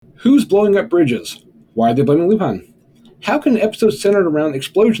Who's blowing up bridges? Why are they blaming Lupin? How can an episode centered around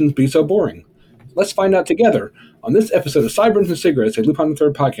explosions be so boring? Let's find out together on this episode of Sideburns and Cigarettes, a Lupin the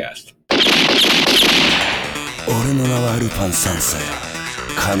Third podcast. 俺の名はルパン三世。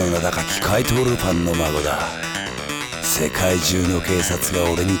かの名高き怪盗ルパンの孫だ。世界中の警察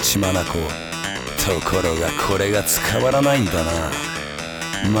が俺に血眼。ところがこれが捕まらないんだな。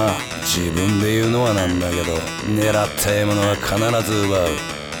まあ自分で言うのはなんだけど、狙った獲物は必ず奪う。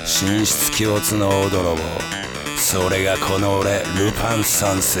神出鬼没の大泥棒。それがこの俺ルパン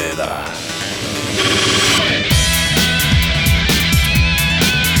三世だ。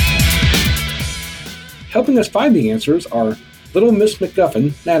Helping us find the answers are Little Miss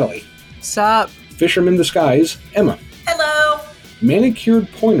MacGuffin, Natalie. Sup? Fisherman Disguise, Emma. Hello.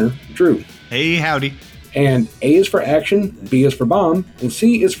 Manicured Pointer, Drew. Hey, howdy. And A is for action, B is for bomb, and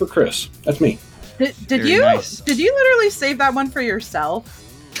C is for Chris. That's me. Did you literally save that one for yourself?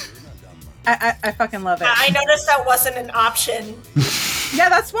 I fucking love it. I noticed that wasn't an option. Yeah,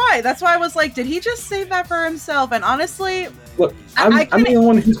 that's why. That's why I was like, did he just save that for himself? And honestly, look, I'm the only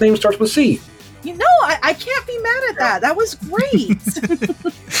one whose name starts with C. You know, I can't be mad at that. That was great.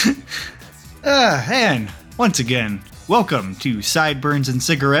 And once again, welcome to Sideburns and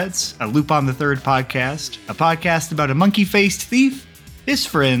Cigarettes, a Lupin the Third podcast, a podcast about a monkey-faced thief, his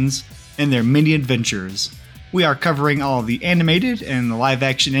friends, and their many adventures. We are covering all of the animated and the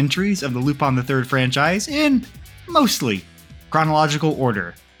live-action entries of the Lupin the Third franchise in, mostly, chronological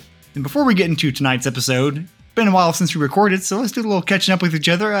order. And before we get into tonight's episode, it's been a while since we recorded, so let's do a little catching up with each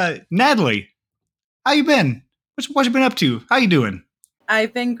other. Natalie, how you been? What you been up to? How you doing?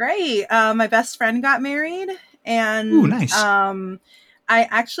 I've been great. My best friend got married, and ooh, nice. I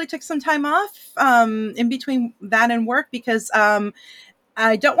actually took some time off in between that and work because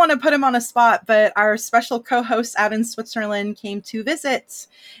I don't want to put him on a spot, but our special co-host out in Switzerland came to visit,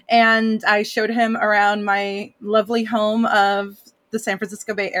 and I showed him around my lovely home of the San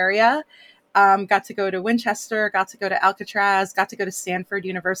Francisco Bay Area. Got to go to Winchester, got to go to Alcatraz, got to go to Stanford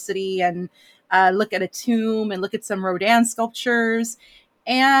University and look at a tomb and look at some Rodin sculptures.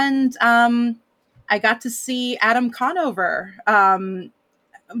 And I got to see Adam Conover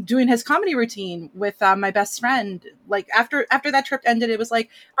doing his comedy routine with my best friend. Like after that trip ended, it was like,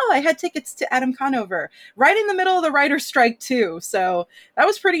 oh, I had tickets to Adam Conover right in the middle of the writer's strike too. So that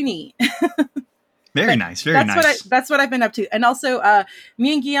was pretty neat. Very nice. Very nice. That's what I've been up to. And also,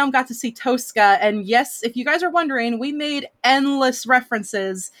 me and Guillaume got to see Tosca. And yes, if you guys are wondering, we made endless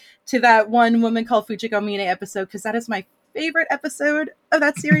references to that one Woman Called Fujiko Mine episode, because that is my favorite episode of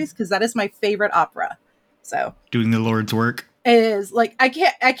that series, because that is my favorite opera. So doing the Lord's work. It is like I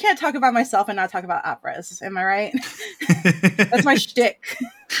can't talk about myself and not talk about operas. Am I right? That's my shtick.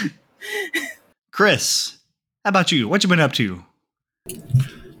 Chris, how about you? What you been up to?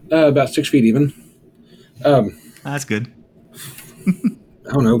 About 6 feet even. That's good.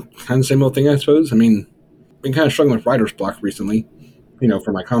 I don't know, kind of the same old thing, I suppose. I mean, been kind of struggling with writer's block recently,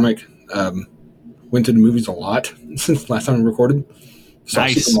 for my comic. Went to the movies a lot since the last time we recorded. Saw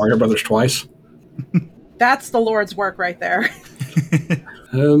Super Mario Brothers twice. That's the Lord's work right there.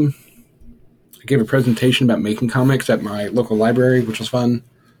 I gave a presentation about making comics at my local library, which was fun.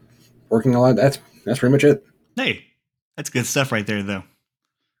 Working a lot. That's pretty much it. Hey, that's good stuff right there, though.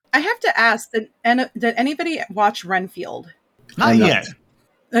 I have to ask, did anybody watch Renfield? Not yet.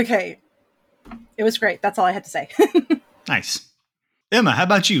 Okay. It was great. That's all I had to say. Nice. Emma, how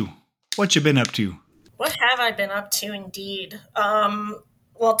about you? What you been up to? What have I been up to, indeed?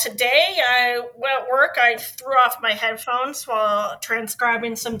 Well, today I went at work. I threw off my headphones while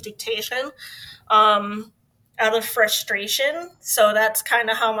transcribing some dictation out of frustration. So that's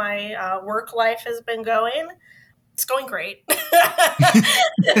kind of how my work life has been going. It's going great. It's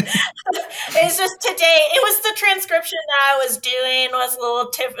just today, it was the transcription that I was doing was a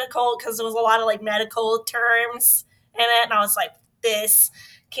little difficult because there was a lot of like medical terms in it. And I was like, this,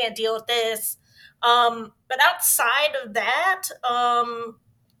 can't deal with this. But outside of that,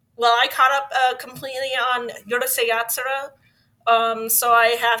 well, I caught up completely on Yorosei Yatsura. So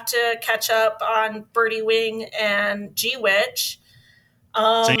I have to catch up on Birdie Wing and G-Witch.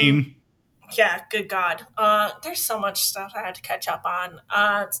 Same. Yeah, good God. There's so much stuff I had to catch up on.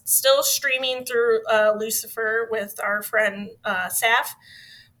 Still streaming through Lucifer with our friend Saf.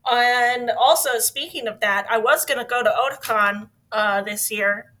 And also, speaking of that, I was going to go to Otakon this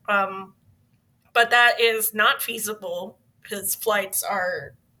year, but that is not feasible because flights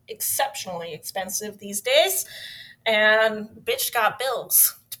are exceptionally expensive these days, and bitch got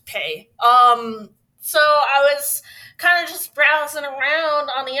bills to pay. So I was kind of just browsing around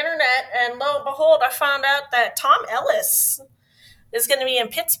on the internet, and lo and behold, I found out that Tom Ellis is going to be in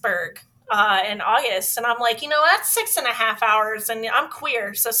Pittsburgh in August. And I'm like, that's 6.5 hours, and I'm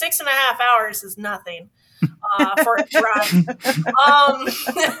queer, so 6.5 hours is nothing for a drive. I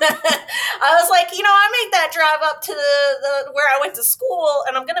was like, I make that drive up to the where I went to school,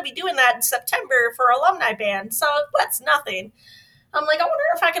 and I'm going to be doing that in September for alumni band, so that's nothing. I'm like, I wonder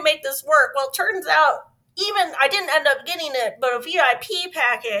if I can make this work. Well, it turns out even I didn't end up getting it, but a VIP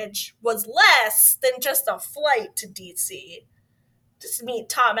package was less than just a flight to DC to meet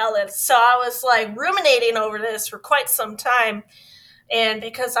Tom Ellis. So I was like ruminating over this for quite some time. And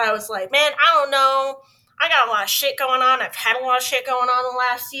because I was like, man, I don't know. I got a lot of shit going on. I've had a lot of shit going on the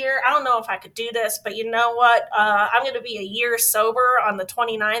last year. I don't know if I could do this, but you know what? I'm going to be a year sober on the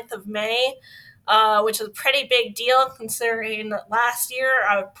 29th of May. Which is a pretty big deal considering last year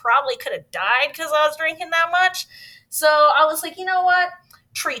I probably could have died because I was drinking that much. So I was like, you know what?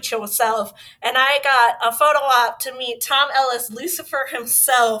 Treat yourself. And I got a photo op to meet Tom Ellis, Lucifer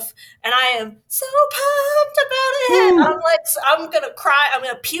himself, and I am so pumped about it. I'm like, I'm going to cry. I'm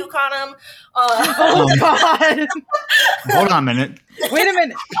going to puke on him. Oh, God. Hold on a minute. Wait a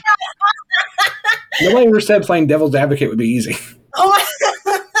minute. Nobody ever said playing devil's advocate would be easy. Oh,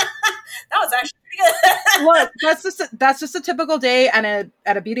 that was actually pretty good. Look, that's just a typical day at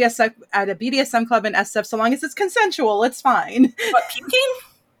a BDSM club in SF. So long as it's consensual, it's fine. What, puking?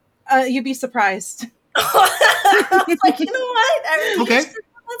 You'd be surprised. I was like, you know what? Okay.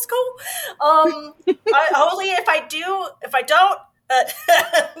 Let's go. Only if I don't, that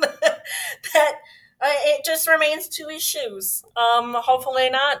it just remains to his shoes. Hopefully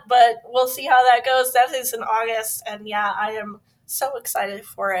not, but we'll see how that goes. That is in August, and yeah, I am so excited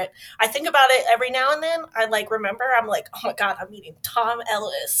for it. I think about it every now and then. I remember, I'm like, oh my God, I'm meeting Tom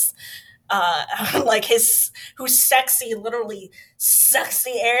Ellis. Who's sexy, literally sucks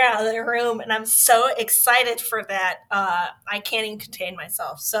the air out of the room. And I'm so excited for that. I can't even contain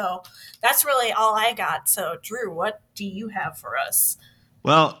myself. So that's really all I got. So Drew, what do you have for us?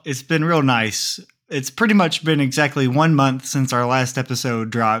 Well, it's been real nice. It's pretty much been exactly 1 month since our last episode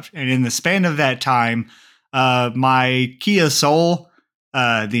dropped. And in the span of that time, my Kia Soul,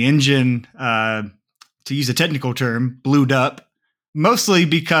 the engine, to use a technical term, blewed up, mostly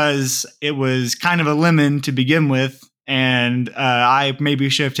because it was kind of a lemon to begin with, and I maybe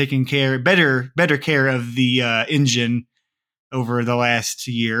should have taken better care of the engine over the last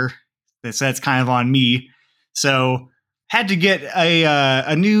year. That's kind of on me. So had to get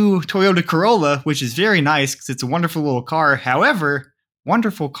a new Toyota Corolla, which is very nice because it's a wonderful little car. However,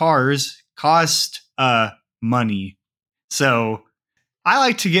 wonderful cars cost money. So I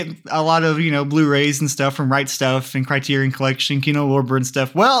like to get a lot of, Blu-rays and stuff from Right Stuff and Criterion Collection, Kino Lorber and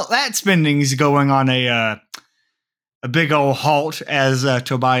stuff. Well, that spending is going on a big old halt as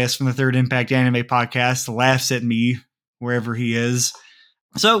Tobias from the Third Impact Anime Podcast laughs at me wherever he is.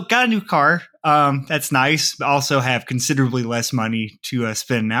 So got a new car. That's nice, but also have considerably less money to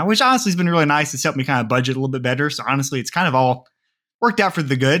spend now, which honestly has been really nice. It's helped me kind of budget a little bit better. So honestly, it's kind of all worked out for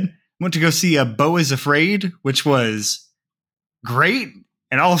the good. Went to go see Beau is Afraid, which was great,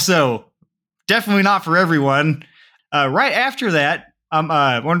 and also definitely not for everyone. Right after that,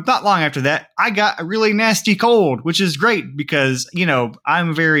 not long after that, I got a really nasty cold, which is great because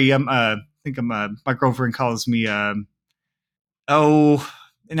I'm very I think my girlfriend calls me now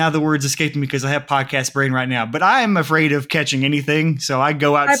the words escaping me because I have podcast brain right now, but I am afraid of catching anything, so I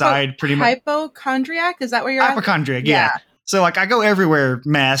go outside pretty much. Hypochondriac? Is that what you're hypochondriac? Yeah. So I go everywhere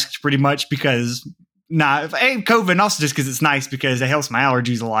masked pretty much because COVID, and also just because it's nice because it helps my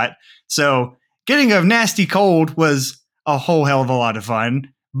allergies a lot. So getting a nasty cold was a whole hell of a lot of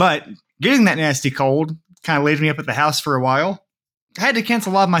fun. But getting that nasty cold kind of laid me up at the house for a while. I had to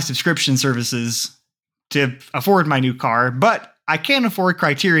cancel a lot of my subscription services to afford my new car, but I can afford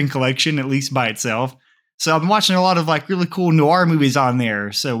Criterion Collection, at least by itself. So I've been watching a lot of really cool noir movies on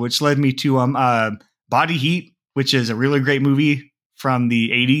there. So which led me to Body Heat, which is a really great movie from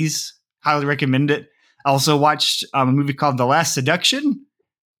the 80s. Highly recommend it. I also watched a movie called The Last Seduction,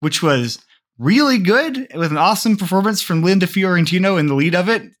 which was really good with an awesome performance from Linda Fiorentino in the lead of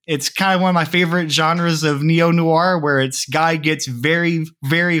it. It's kind of one of my favorite genres of neo-noir, where it's guy gets very,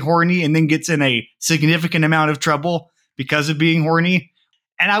 very horny and then gets in a significant amount of trouble because of being horny.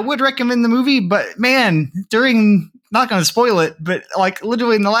 And I would recommend the movie, but man, not going to spoil it, but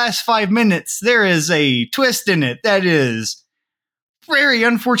literally in the last 5 minutes, there is a twist in it that is very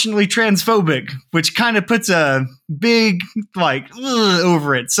unfortunately transphobic, which kind of puts a big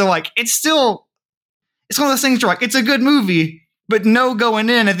over it. So it's one of those things where it's a good movie, but no going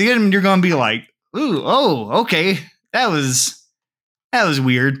in at the end, you're going to be like, ooh, oh, okay, that was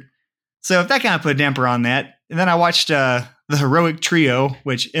weird. So that kind of put a damper on that. And then I watched The The Heroic Trio,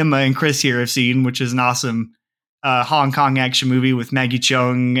 which Emma and Chris here have seen, which is an awesome Hong Kong action movie with Maggie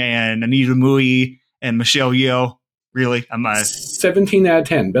Cheung and Anita Mui and Michelle Yeoh. Really, I'm 17 out of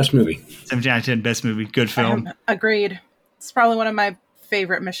 10, best movie. 17 out of 10, best movie, good film. Agreed. It's probably one of my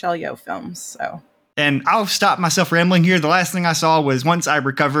favorite Michelle Yeoh films. So. And I'll stop myself rambling here. The last thing I saw was once I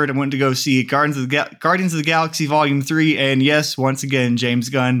recovered, I went to go see Guardians of the Galaxy Volume 3. And yes, once again, James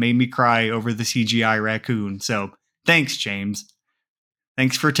Gunn made me cry over the CGI raccoon. So thanks, James.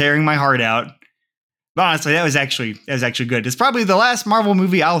 Thanks for tearing my heart out. But honestly, that was actually good. It's probably the last Marvel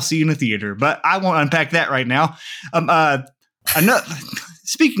movie I'll see in a theater, but I won't unpack that right now.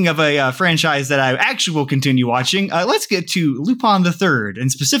 Speaking of a franchise that I actually will continue watching, let's get to Lupin the Third, and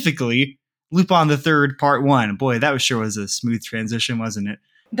specifically Lupin the Third Part 1. Boy, that sure was a smooth transition, wasn't it?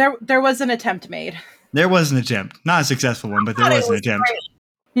 There was an attempt made. There was an attempt. Not a successful one, but there was an attempt.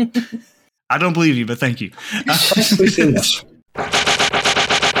 I don't believe you, but thank you. We've seen this.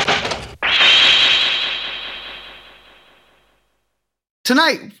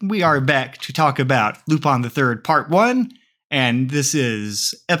 Tonight, we are back to talk about Lupin the Third Part 1, and this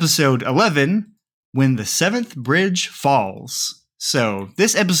is episode 11, When the Seventh Bridge Falls. So,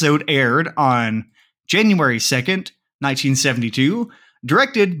 this episode aired on January 2nd, 1972,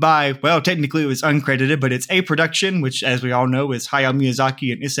 directed by, well, technically it was uncredited, but it's a production, which, as we all know, is Hayao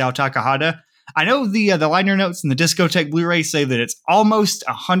Miyazaki and Isao Takahata. I know the liner notes and the Discotheque Blu-ray say that it's almost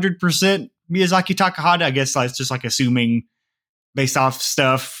 100% Miyazaki Takahata. I guess that's just like assuming based off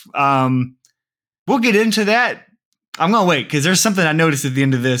stuff. We'll get into that. I'm going to wait because there's something I noticed at the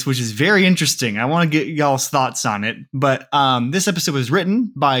end of this, which is very interesting. I want to get y'all's thoughts on it. But this episode was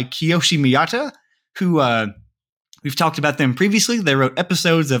written by Kiyoshi Miyata, who we've talked about them previously. They wrote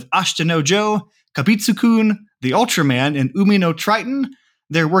episodes of Ashita no Joe, Kabitsu-kun, The Ultraman, and Umi no Triton.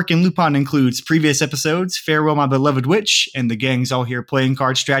 Their work in Lupin includes previous episodes, Farewell My Beloved Witch, and The Gang's All Here Playing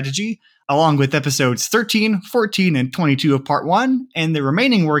Card Strategy, along with episodes 13, 14, and 22 of Part 1, and the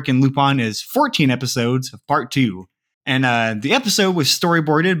remaining work in Lupin is 14 episodes of Part 2. And the episode was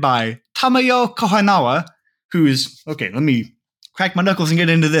storyboarded by Tamayo Kohanawa, who's, okay, let me crack my knuckles and get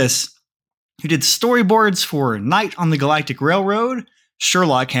into this, who did storyboards for Night on the Galactic Railroad,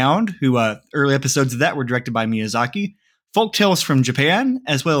 Sherlock Hound, who early episodes of that were directed by Miyazaki, Folk Tales from Japan,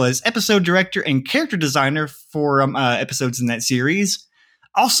 as well as episode director and character designer for episodes in that series.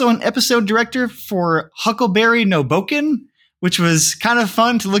 Also an episode director for Huckleberry no Boken, which was kind of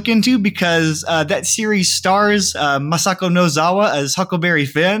fun to look into because that series stars Masako Nozawa as Huckleberry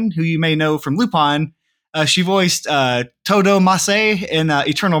Finn, who you may know from Lupin. She voiced Todo Masai in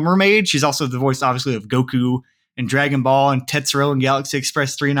Eternal Mermaid. She's also the voice, obviously, of Goku in Dragon Ball and Tetsuro in Galaxy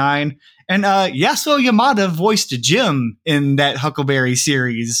Express 39. And Yasuo Yamada voiced Jim in that Huckleberry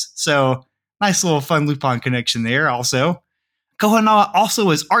series. So nice little fun Lupin connection there also. Kohanawa also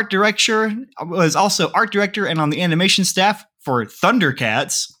was art director and on the animation staff for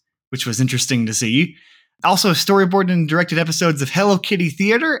Thundercats, which was interesting to see. Also storyboarded and directed episodes of Hello Kitty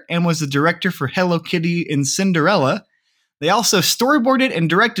Theater and was the director for Hello Kitty and Cinderella. They also storyboarded and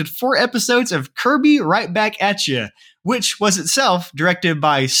directed 4 episodes of Kirby Right Back at Ya, which was itself directed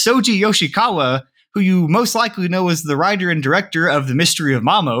by Soji Yoshikawa, who you most likely know as the writer and director of The Mystery of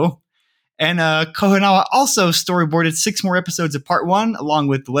Mamo. And Kohanawa also storyboarded 6 more episodes of Part 1, along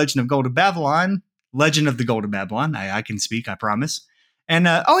with The Legend of the Golden Babylon. I can speak, I promise. And,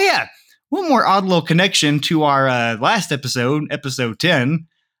 one more odd little connection to our last episode, episode 10.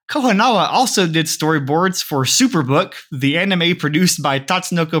 Kohanawa also did storyboards for Superbook, the anime produced by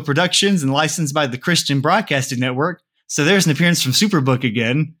Tatsunoko Productions and licensed by the Christian Broadcasting Network. So there's an appearance from Superbook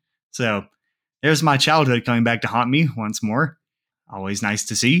again. So there's my childhood coming back to haunt me once more. Always nice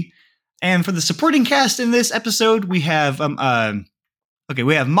to see. And for the supporting cast in this episode, we have Mahito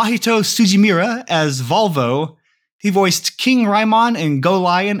Tsujimura as Volvo. He voiced King Raimon in Go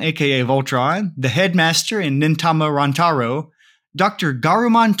Lion, aka Voltron, the Headmaster in Nintama Rantaro, Dr.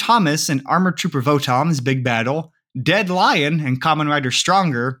 Garumon Thomas in Armored Trooper Votom's Big Battle, Dead Lion in Kamen Rider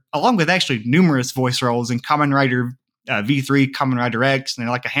Stronger, along with actually numerous voice roles in Kamen Rider V3, Kamen Rider X, and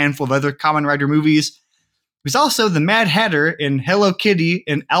like a handful of other Kamen Rider movies. He was also the Mad Hatter in Hello Kitty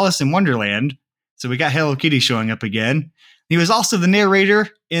and Alice in Wonderland. So we got Hello Kitty showing up again. He was also the narrator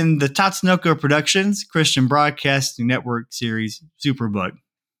in the Tatsunoko Productions Christian Broadcasting Network series Superbook.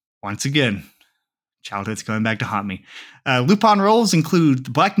 Once again, childhood's coming back to haunt me. Lupin roles include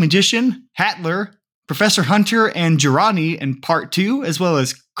the Black Magician, Hattler, Professor Hunter, and Jirani in Part 2, as well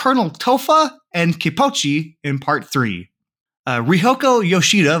as Colonel Tofa and Kipochi in Part 3. Rihoko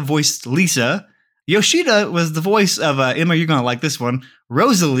Yoshida voiced Lisa. Yoshida was the voice of, Emma, you're going to like this one,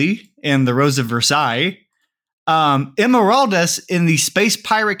 Rosalie in The Rose of Versailles. Emeraldus in the Space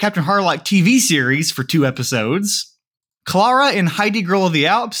Pirate Captain Harlock TV series for 2 episodes. Clara in Heidi Girl of the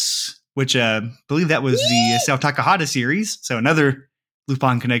Alps, which I believe that was the Sao Takahata series. So another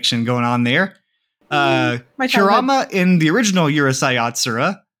Lupin connection going on there. Kurama in the original Urusei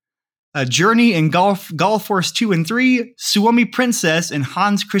Yatsura. Journey in Golf Force 2 and 3. Suomi Princess in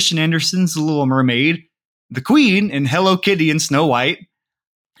Hans Christian Andersen's The Little Mermaid. The Queen in Hello Kitty and Snow White.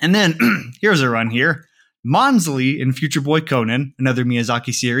 And then, here's a run here. Mansley in Future Boy Conan, another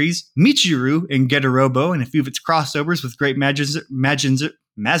Miyazaki series. Michiru in Getterobo and a few of its crossovers with Great Mazinger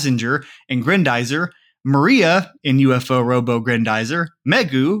and Grendizer. Maria in UFO Robo Grendizer.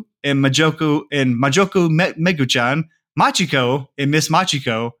 Megu in Majoko Meguchan. Machiko in Miss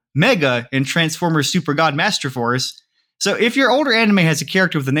Machiko. Mega in Transformers Super God Master Force. So if your older anime has a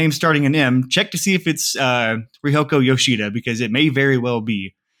character with a name starting in M, check to see if it's Rihoko Yoshida, because it may very well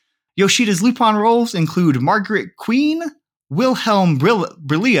be. Yoshida's Lupin roles include Margaret Queen, Wilhelm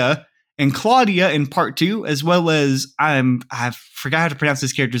Brilia, and Claudia in Part 2, as well as, I forgot how to pronounce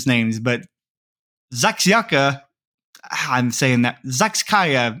this character's names, but Zakskaya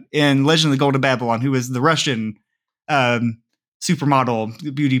in Legend of the Golden Babylon, who is the Russian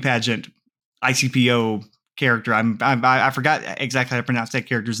supermodel beauty pageant ICPO character. I forgot exactly how to pronounce that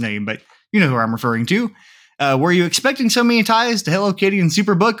character's name, but you know who I'm referring to. Were you expecting so many ties to Hello Kitty and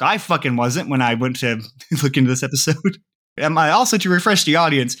Superbook? I fucking wasn't when I went to look into this episode. And also, to refresh the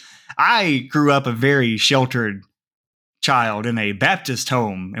audience, I grew up a very sheltered child in a Baptist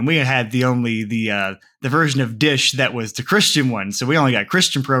home, and we had the version of Dish that was the Christian one, so we only got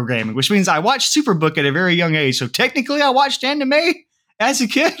Christian programming, which means I watched Superbook at a very young age. So technically, I watched anime as a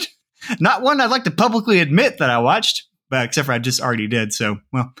kid. Not one I'd like to publicly admit that I watched, but except for I just already did. So,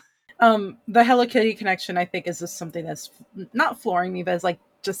 well. The Hello Kitty connection, I think, is just something that's not flooring me, but it's like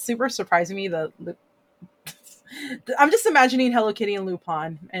just super surprising me. I'm just imagining Hello Kitty and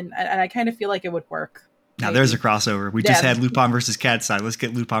Lupin, and I kind of feel like it would work. Now there's a crossover. We just had Lupin versus Cat's Eye. Let's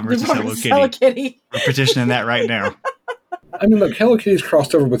get Lupin versus Hello Kitty. We're petitioning that right now. I mean, look, Hello Kitty's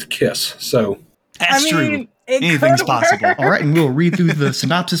crossed over with Kiss, so that's true. Anything's possible. All right, and we'll read through the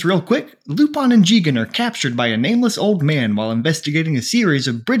synopsis real quick. Lupin and Jigen are captured by a nameless old man while investigating a series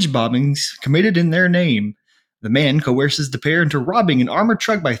of bridge bombings committed in their name. The man coerces the pair into robbing an armored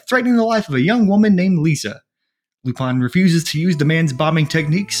truck by threatening the life of a young woman named Lisa. Lupin refuses to use the man's bombing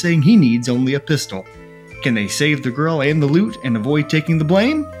techniques, saying he needs only a pistol. Can they save the girl and the loot and avoid taking the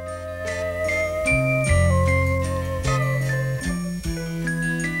blame?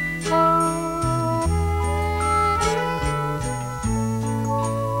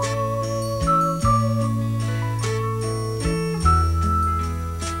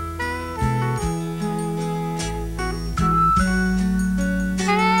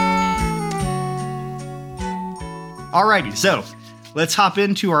 Alrighty, so let's hop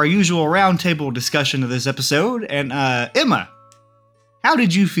into our usual roundtable discussion of this episode. And Emma, how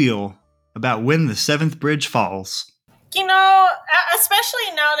did you feel about When the Seventh Bridge Falls? You know,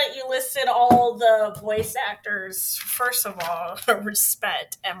 especially now that you listed all the voice actors, first of all,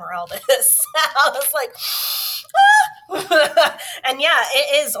 respect Emeraldus. I was like, ah. And yeah,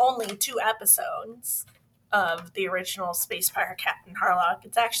 it is only 2 episodes of the original Space Pirate Captain Harlock.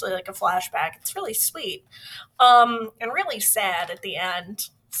 It's actually like a flashback. It's really sweet. And really sad at the end.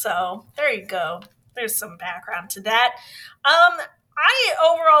 So there you go. There's some background to that. I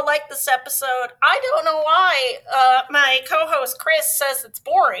overall like this episode. I don't know why my co-host Chris says it's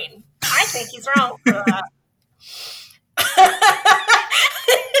boring. I think he's wrong for that.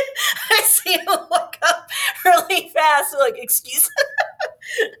 I see him look up really fast, like, excuse me.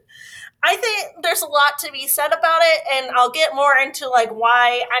 I think there's a lot to be said about it, and I'll get more into like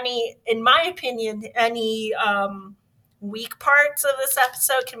why in my opinion, any weak parts of this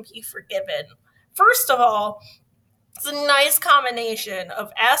episode can be forgiven. First of all, it's a nice combination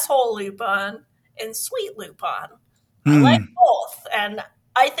of asshole Lupin and sweet Lupin. I like both, and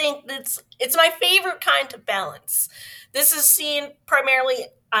I think it's my favorite kind of balance. This is seen primarily,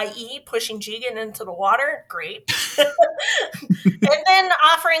 i.e. pushing Jigen into the water. Great. And then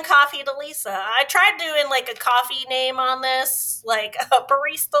offering coffee to Lisa. I tried doing like a coffee name on this, like a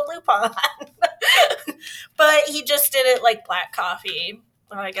barista Lupin. But he just did it like black coffee.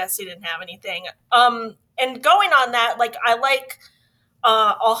 Well, I guess he didn't have anything. And going on that, like I like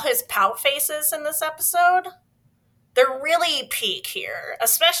all his pout faces in this episode. They're really peak here,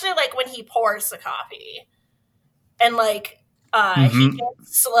 especially like when he pours the coffee. And like he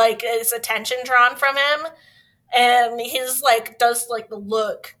gets like his attention drawn from him, and he's like does like the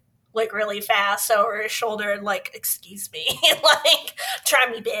look like really fast over his shoulder and like, excuse me, like try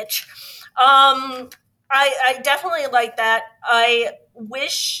me, bitch. I definitely like that. I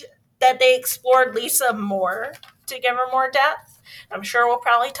wish that they explored Lisa more to give her more depth. I'm sure we'll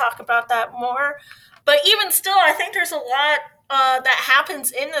probably talk about that more. But even still, I think there's a lot that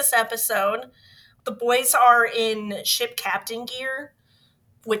happens in this episode. The boys are in ship captain gear,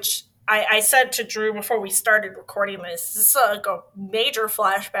 which I said to Drew before we started recording this is like a major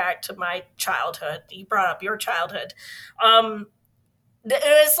flashback to my childhood. You brought up your childhood. It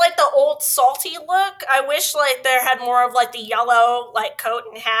was like the old salty look. I wish like there had more of like the yellow like coat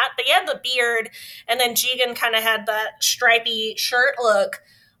and hat, but he had the beard, and then Jigen kind of had that stripy shirt look.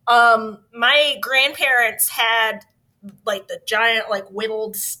 My grandparents had like the giant like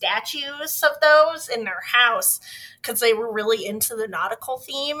whittled statues of those in their house because they were really into the nautical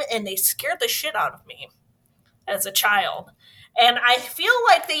theme, and they scared the shit out of me as a child. And I feel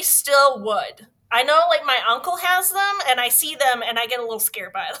like they still would. I know, like, my uncle has them, and I see them, and I get a little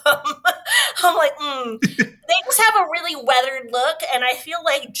scared by them. I'm like, They just have a really weathered look, and I feel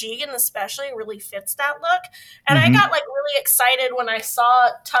like Jigen especially really fits that look. And I got, like, really excited when I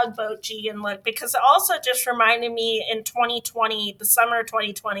saw Tugboat Jigen look, because it also just reminded me in 2020, the summer of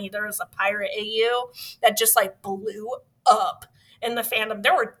 2020, there was a pirate AU that just, like, blew up in the fandom.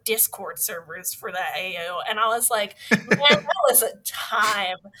 There were Discord servers for that AO, and I was like, man, that was a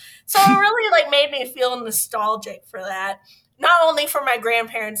time. So it really like made me feel nostalgic for that, not only for my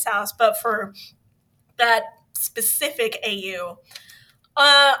grandparents' house, but for that specific AU.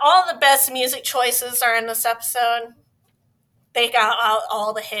 All the best music choices are in this episode. They got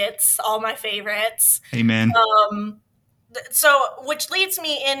all the hits, all my favorites. Amen. So, which leads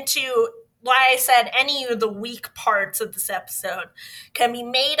me into why I said any of the weak parts of this episode can be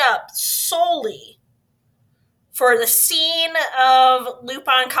made up solely for the scene of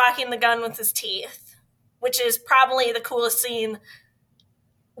Lupin cocking the gun with his teeth, which is probably the coolest scene,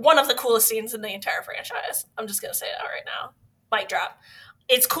 one of the coolest scenes in the entire franchise. I'm just going to say that right now. Mic drop.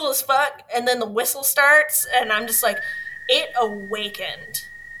 It's cool as fuck, and then the whistle starts, and I'm just like, it awakened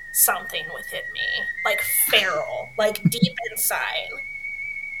something within me, like feral, like deep inside.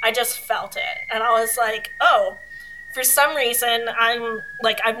 I just felt it, and I was like, oh, for some reason, I'm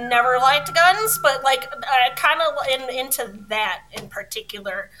like, I've never liked guns, but like, I kind of into that in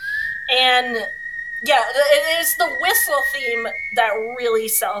particular. And yeah, it is the whistle theme that really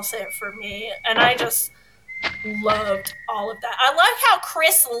sells it for me, and I just loved all of that. I love how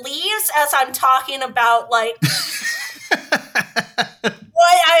Chris leaves as I'm talking about like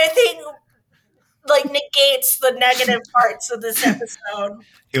what I think like negates the negative parts of this episode.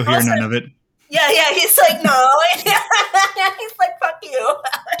 He'll hear none of it. Yeah, he's like, no. He's like, fuck you.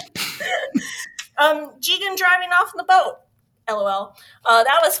 Jigen driving off in the boat. LOL.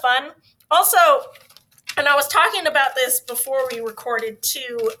 That was fun. Also, and I was talking about this before we recorded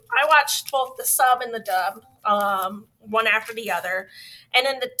too, I watched both the sub and the dub, one after the other. And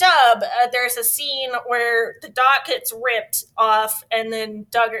in the dub, there's a scene where the dock gets ripped off, and then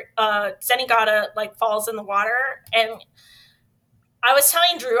Zenigata like falls in the water. And I was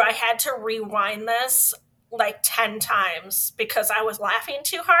telling Drew I had to rewind this like 10 times because I was laughing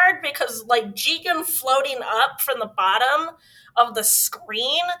too hard, because like Jigen floating up from the bottom of the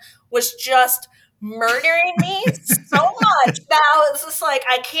screen was just murdering me so much. Now it's just like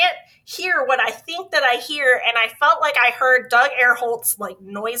I can't hear what I think that I hear, and I felt like I heard Doug Erholt's like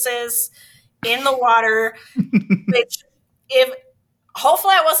noises in the water, which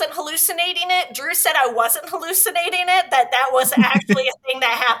hopefully I wasn't hallucinating it. Drew said I wasn't hallucinating it, that was actually a thing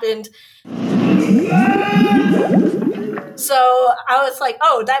that happened. So I was like,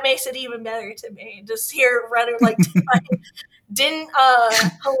 oh, that makes it even better to me. Just hear running like I didn't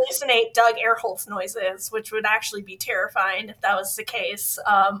hallucinate Doug Erholt's noises, which would actually be terrifying if that was the case.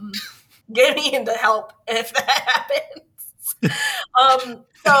 Get me into help if that happens.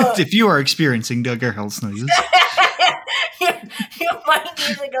 So if you are experiencing Doug Erholt's noises. you might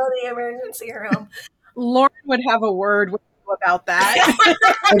need to go to the emergency room. Lauren would have a word with you about that.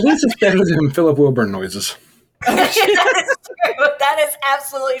 At least it's better than Philip Wilburn noises. That is true. That is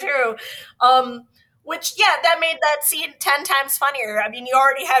absolutely true. Which, yeah, that made that scene 10 times funnier. I mean, you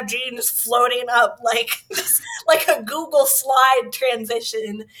already have Gene just floating up like a Google slide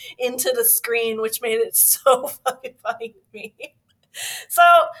transition into the screen, which made it so fucking funny to me. So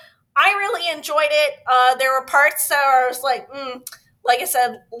I really enjoyed it. There were parts that I was like I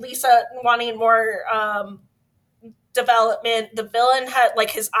said, Lisa wanting more development. The villain had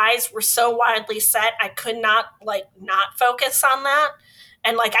like his eyes were so widely set, I could not not focus on that,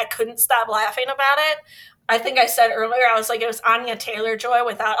 and like I couldn't stop laughing about it. I think I said earlier, I was like, it was Anya Taylor-Joy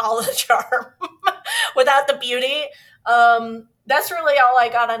without all the charm, without the beauty. that's really all I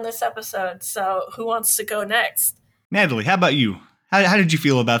got on this episode. So who wants to go next? Natalie, how about you? How did you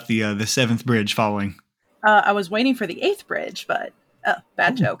feel about the seventh bridge following? I was waiting for the eighth bridge, but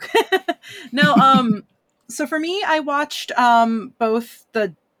bad joke. No, so for me, I watched both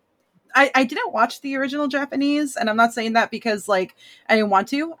the. I didn't watch the original Japanese, and I'm not saying that because like I didn't want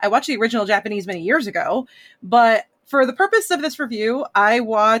to. I watched the original Japanese many years ago, but for the purpose of this review, I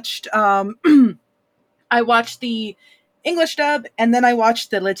watched I watched the English dub, and then I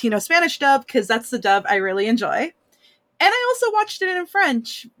watched the Latino Spanish dub because that's the dub I really enjoy. And I also watched it in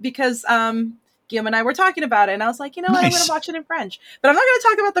French because Guillaume and I were talking about it, and I was like, you know what, I'm going to watch it in French. But I'm not going to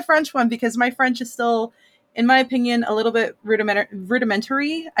talk about the French one because my French is still, in my opinion, a little bit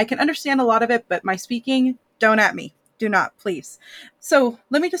rudimentary. I can understand a lot of it, but my speaking, don't at me. Do not, please. So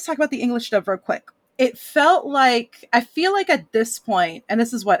let me just talk about the English dub real quick. It felt like, I feel like at this point, and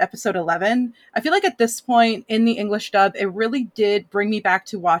this is what, episode 11? I feel like at this point in the English dub, it really did bring me back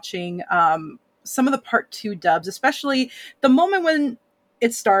to watching some of the part 2 dubs, especially the moment when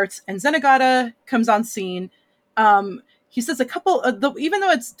it starts and Zenigata comes on scene. He says a couple of even though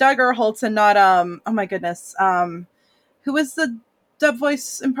it's Doug Erholtz and not oh my goodness, who was the dub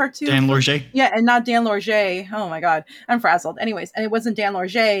voice in part 2? Dan Lorget. Yeah, and not Dan Lorget. Oh my god, I'm frazzled. Anyways, and it wasn't Dan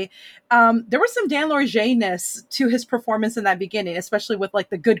Lorget. There was some Dan Lorget-ness to his performance in that beginning, especially with like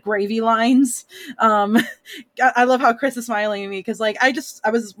the good gravy lines. I love how Chris is smiling at me because like I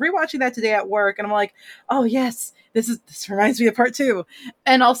was rewatching that today at work, and I'm like, oh yes, this reminds me of part 2,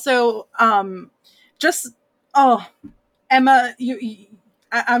 and also Emma,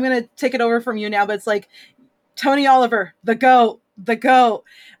 I'm gonna take it over from you now, but it's like Tony Oliver, the goat.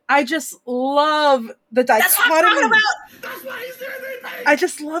 I just love the dichotomy. That's what I'm talking about. That's why he's doing anything. I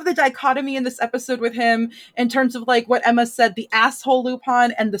just love the dichotomy in this episode with him in terms of like what Emma said, the asshole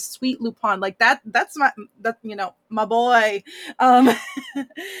Lupin and the sweet Lupin. Like that's my boy.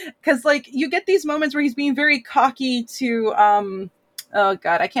 Cause like you get these moments where he's being very cocky to oh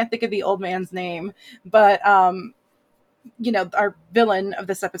god, I can't think of the old man's name, but our villain of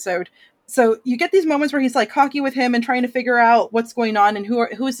this episode. So you get these moments where he's like cocky with him and trying to figure out what's going on and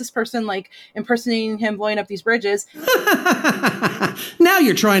who is this person like impersonating him, blowing up these bridges. Now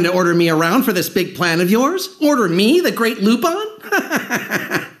you're trying to order me around for this big plan of yours? Order me, the great Lupin?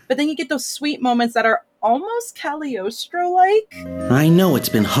 But then you get those sweet moments that are almost Cagliostro-like. I know it's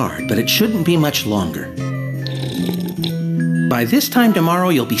been hard, but it shouldn't be much longer. By this time tomorrow,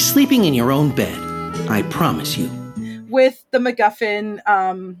 you'll be sleeping in your own bed. I promise you. With the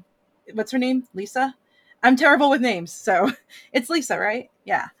MacGuffin, what's her name? Lisa? I'm terrible with names, so it's Lisa, right?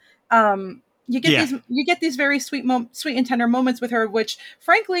 Yeah. You get these very sweet and tender moments with her, which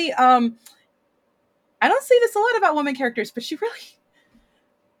frankly, I don't say this a lot about women characters, but she really,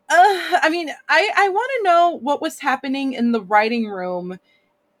 I want to know what was happening in the writing room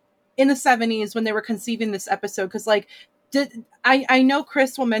in the 70s when they were conceiving this episode. Cause like, I know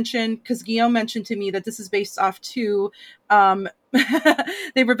Chris will mention, because Guillaume mentioned to me that this is based off two,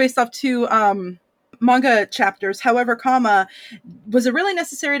 they were based off two manga chapters. However, was it really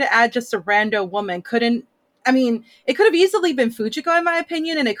necessary to add just a rando woman? It could have easily been Fujiko, in my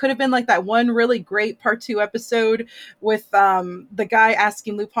opinion, and it could have been like that one really great part 2 episode with the guy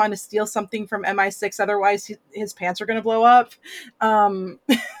asking Lupin to steal something from MI6, otherwise his pants are going to blow up.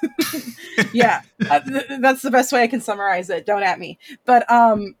 Yeah, that's the best way I can summarize it. Don't at me. But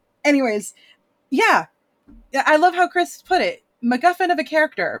anyways, yeah, I love how Chris put it. MacGuffin of a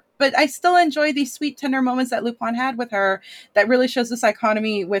character, but I still enjoy these sweet, tender moments that Lupin had with her that really shows this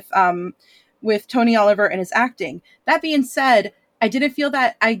dichotomy with Tony Oliver and his acting. That being said, I did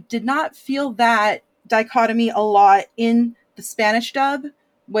not feel that dichotomy a lot in the Spanish dub,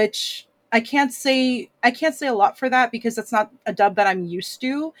 which I can't say a lot for that because that's not a dub that I'm used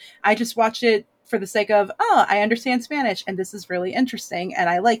to. I just watch it for the sake of, I understand Spanish and this is really interesting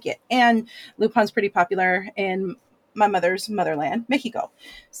and I like it. And Lupin's pretty popular in my mother's motherland, Mexico.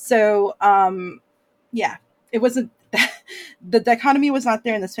 So, yeah, it wasn't, the dichotomy was not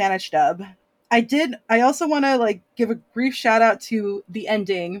there in the Spanish dub. I also want to give a brief shout out to the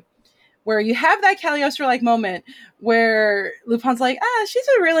ending where you have that Cagliostro-like moment where Lupin's like, she's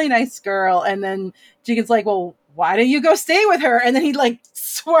a really nice girl. And then Jigen's like, well, why don't you go stay with her? And then he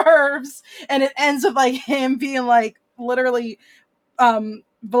swerves and it ends with him being literally,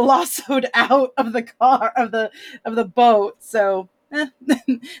 velocioed out of the car of the boat. So that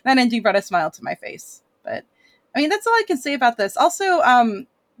ending brought a smile to my face. But that's all I can say about this. Also,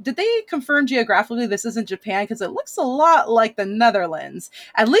 did they confirm geographically this isn't Japan? Because it looks a lot like the Netherlands.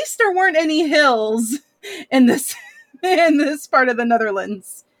 At least there weren't any hills in this part of the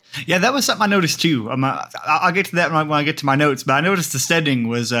Netherlands. Yeah, that was something I noticed too. I'll get to that when I get to my notes, but I noticed the setting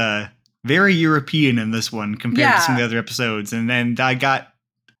was very European in this one compared to some of the other episodes, and then I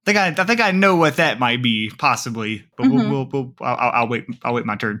think I know what that might be possibly, but I'll wait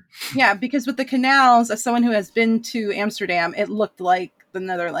my turn. Yeah, because with the canals, as someone who has been to Amsterdam, it looked like the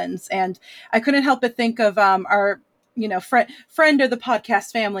Netherlands, and I couldn't help but think of our friend of the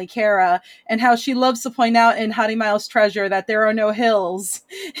podcast family, Kara, and how she loves to point out in Hattie Miles Treasure that there are no hills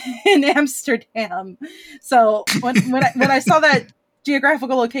in Amsterdam. So when I saw that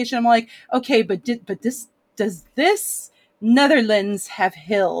geographical location, I'm like, okay, but does this Netherlands have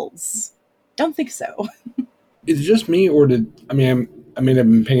hills? Don't think so. Is it just me, or I may have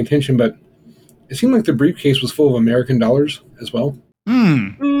been paying attention, but it seemed like the briefcase was full of American dollars as well.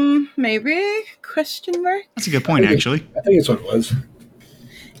 Maybe? Question mark? That's a good point, actually. I think it's what it was.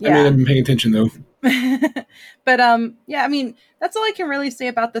 Yeah. I may have been paying attention, though. But yeah, I mean, that's all I can really say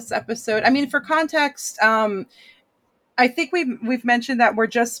about this episode. I mean, for context, I think we've mentioned that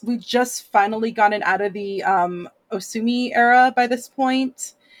we just finally gotten out of the Osumi era by this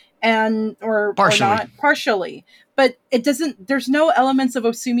point, or partially. But it doesn't. There's no elements of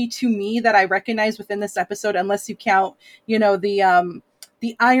Osumi to me that I recognize within this episode, unless you count,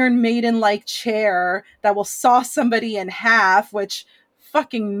 the Iron Maiden-like chair that will saw somebody in half, which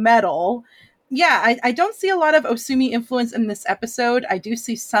fucking metal. Yeah, I don't see a lot of Osumi influence in this episode. I do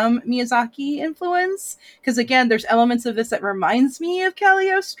see some Miyazaki influence, because again, there's elements of this that reminds me of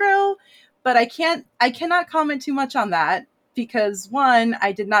Cagliostro, but I cannot comment too much on that, because one,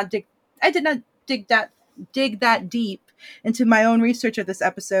 I did not dig that deep into my own research of this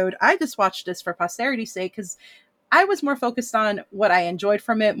episode. I just watched this for posterity's sake, because I was more focused on what I enjoyed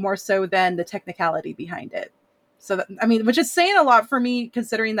from it more so than the technicality behind it. So, which is saying a lot for me,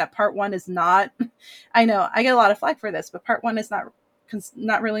 considering that part one is not, I know I get a lot of flack for this, but part one is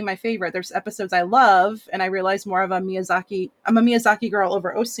not really my favorite. There's episodes I love, and I realize I'm a Miyazaki girl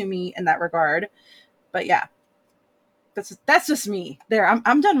over Osumi in that regard. But yeah, that's just me. There,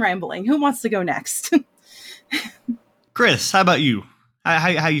 I'm done rambling. Who wants to go next? Chris, how about you?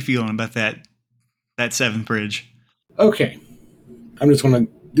 How you feeling about that seventh bridge? Okay. I'm just going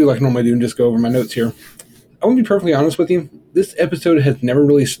to do like I normally do and just go over my notes here. I want to be perfectly honest with you. This episode has never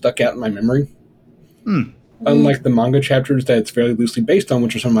really stuck out in my memory. Unlike the manga chapters that it's fairly loosely based on,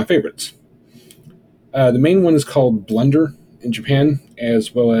 which are some of my favorites. The main one is called Blunder in Japan,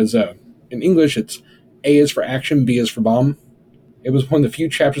 as well as in English, it's A is for action, B is for bomb. It was one of the few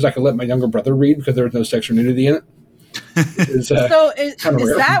chapters I could let my younger brother read because there was no sex or nudity in it. So is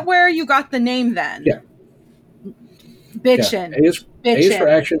that where you got the name then? Yeah. Bitchin'. Yeah. A is for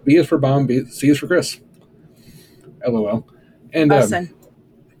action, B is for bomb, C is for Chris. LOL. And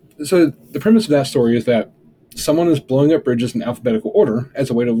so the premise of that story is that someone is blowing up bridges in alphabetical order as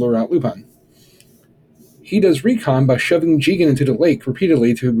a way to lure out Lupin. He does recon by shoving Jigen into the lake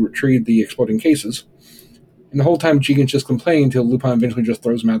repeatedly to retrieve the exploding cases. And the whole time Jigen's just complaining until Lupin eventually just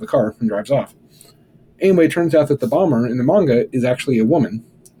throws him out of the car and drives off. Anyway, it turns out that the bomber in the manga is actually a woman.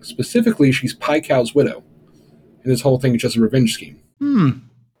 Specifically, she's Pai Cao's widow. And this whole thing is just a revenge scheme.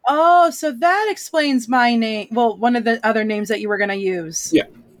 Oh, so that explains my name. Well, one of the other names that you were going to use. Yeah.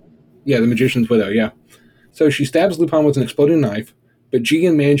 Yeah, the magician's widow, yeah. So she stabs Lupin with an exploding knife, but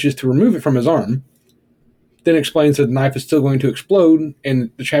Jigen manages to remove it from his arm, then explains that the knife is still going to explode,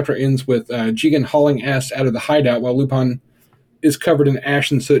 and the chapter ends with Jigen hauling ass out of the hideout while Lupin is covered in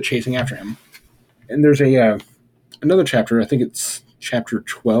ash and soot chasing after him. And there's another chapter, I think it's chapter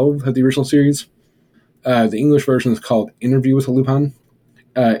 12 of the original series. The English version is called Interview with Lupin.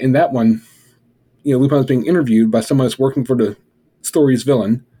 In that one, Lupin is being interviewed by someone that's working for the story's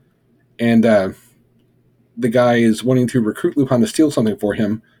villain, and the guy is wanting to recruit Lupin to steal something for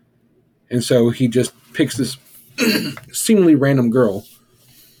him, and so he just picks this seemingly random girl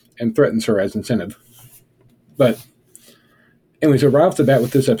and threatens her as incentive. But anyway, so right off the bat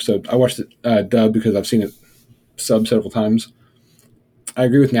with this episode, I watched it dubbed because I've seen it subbed several times. I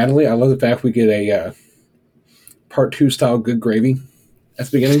agree with Natalie. I love the fact we get a part 2 style good gravy at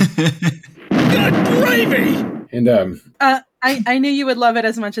the beginning. Good gravy! And I knew you would love it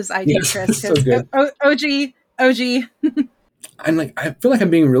as much as I did, yes, Chris. So good. OG. I feel like I'm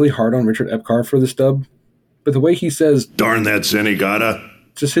being really hard on Richard Epcar for this dub, but the way he says "Darn that Zenigata,"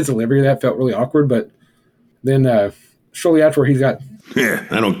 just his delivery of that felt really awkward. But then shortly after, he's got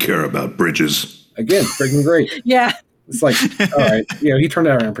I don't care about bridges again, freaking great. Yeah, it's like all right, he turned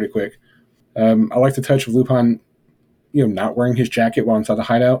that around pretty quick. I like the touch of Lupin, not wearing his jacket while inside the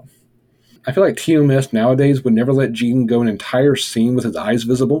hideout. I feel like TMS nowadays would never let Jigen go an entire scene with his eyes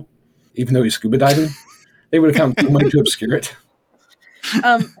visible, even though he's scuba diving. They would have come some way to obscure it.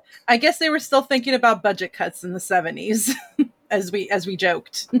 I guess they were still thinking about budget cuts in the 70s, as we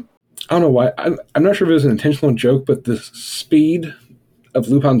joked. I don't know why. I'm not sure if it was an intentional joke, but the speed of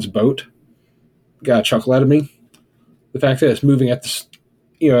Lupin's boat got a chuckle out of me. The fact that it's moving at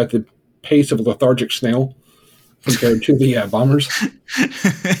the pace of a lethargic snail compared to the bombers.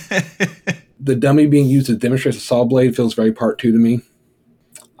 The dummy being used to demonstrate the saw blade feels very Part 2 to me.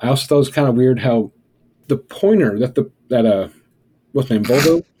 I also thought it was kind of weird how the pointer that what's the name,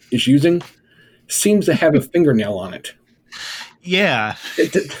 Volvo, is using seems to have a fingernail on it. Yeah.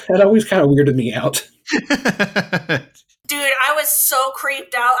 That always kind of weirded me out. Dude, I was so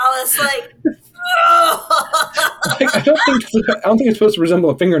creeped out. I was like, ugh. I don't think it's supposed to resemble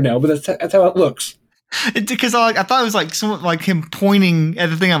a fingernail, but that's how it looks. Because I thought it was like someone like him pointing at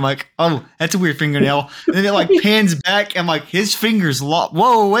the thing. I'm like, oh, that's a weird fingernail. And then it like pans back. I'm like, his finger's long.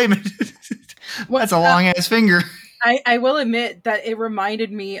 Whoa, wait a minute. That's a long ass finger. I will admit that it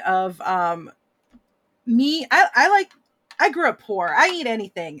reminded me of me. I grew up poor. I eat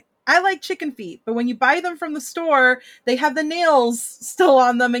anything. I like chicken feet, but when you buy them from the store, they have the nails still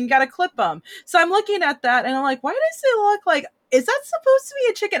on them and you got to clip them. So I'm looking at that and I'm like, why does it look like, is that supposed to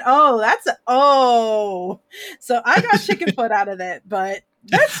be a chicken? Oh, so I got chicken foot out of it, but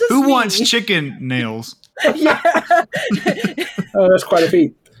that's just Who me. wants chicken nails? Yeah. Oh, that's quite a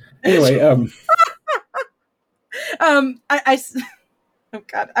feat. Anyway, oh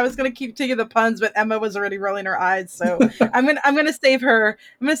God, I was gonna keep taking the puns, but Emma was already rolling her eyes, so I'm gonna save her.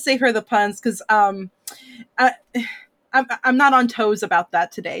 I'm gonna save her the puns because I'm not on toes about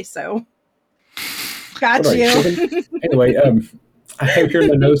that today. So got right, you. Anyway, I have here in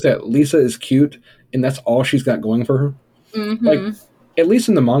the notes that Lisa is cute, and that's all she's got going for her. Mm-hmm. Like, at least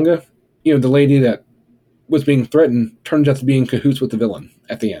in the manga, the lady that was being threatened turns out to be in cahoots with the villain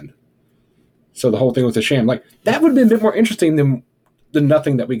at the end. So the whole thing was a sham. Like, that would have been a bit more interesting than the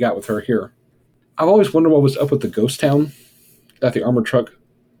nothing that we got with her here. I've always wondered what was up with the ghost town that the armored truck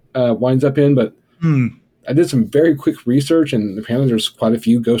winds up in, but I did some very quick research, and apparently there's quite a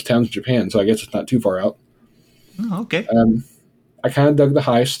few ghost towns in Japan, so I guess it's not too far out. Oh, okay. I kind of dug the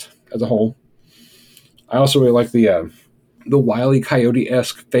heist as a whole. I also really like the Wile E.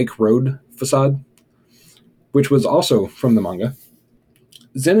 Coyote-esque fake road facade, which was also from the manga.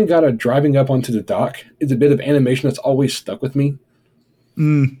 Zenigata driving up onto the dock is a bit of animation that's always stuck with me.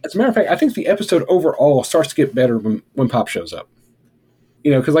 As a matter of fact, I think the episode overall starts to get better when Pop shows up.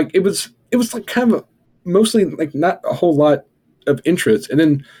 Because like it was like kind of mostly like not a whole lot of interest, and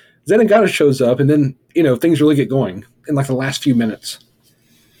then Zenigata shows up, and then things really get going in like the last few minutes.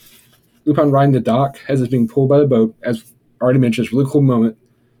 Lupin riding the dock as it's being pulled by the boat, as already mentioned, it's a really cool moment,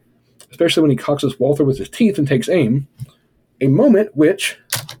 especially when he coxes Walther with his teeth and takes aim. A moment which,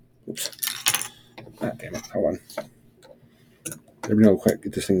 oops, ah, damn it, hold on. Never know quite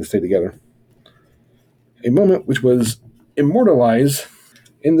get this thing to stay together. A moment which was immortalized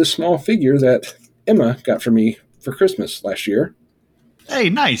in the small figure that Emma got for me for Christmas last year. Hey,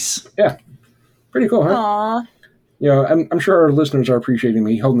 nice. Yeah, pretty cool, huh? Aw. I'm sure our listeners are appreciating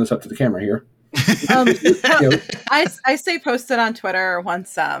me holding this up to the camera here. I say post it on Twitter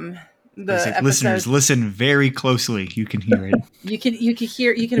once the episode. Listeners, listen very closely. You can hear it. You can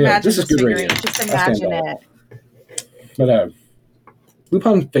hear. You can Yeah, imagine this is this good figurine. radio. Just I imagine stand by it. But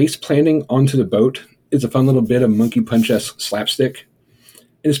Lupin face planting onto the boat is a fun little bit of Monkey Punch-esque slapstick.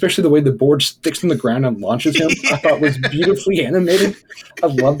 And especially the way the board sticks in the ground and launches him, I thought was beautifully animated. I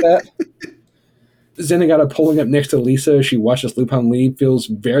love that. Zenigata pulling up next to Lisa as she watches Lupin leave feels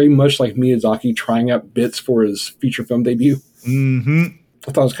very much like Miyazaki trying out bits for his feature film debut. Mm-hmm.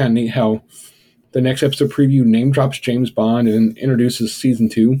 I thought it was kind of neat how the next episode preview name drops James Bond and introduces season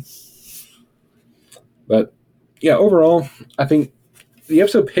 2. But yeah, overall, I think the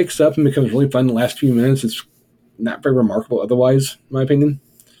episode picks up and becomes really fun in the last few minutes. It's not very remarkable otherwise, in my opinion.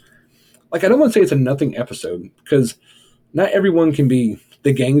 Like, I don't want to say it's a nothing episode, because not everyone can be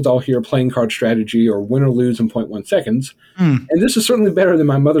the gang's all here playing card strategy or win or lose in 0.1 seconds. And this is certainly better than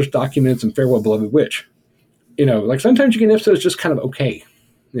My Mother's Documents and Farewell Beloved Witch. Like sometimes you get episodes just kind of okay.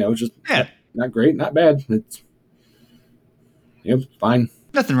 Just not great, not bad. It's fine.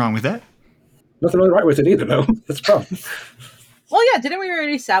 Nothing wrong with that. Nothing really right with it either, though. That's the problem. Well, yeah, didn't we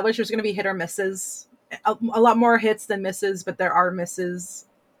already establish there's going to be hit or misses? A lot more hits than misses, but there are misses,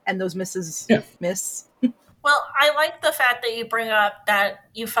 and those misses miss. Well, I like the fact that you bring up that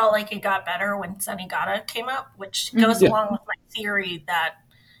you felt like it got better when Zenigata came up, which goes along with my theory that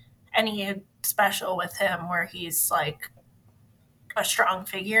any special with him where he's like a strong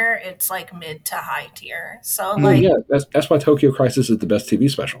figure, it's like mid to high tier. So that's why Tokyo Crisis is the best TV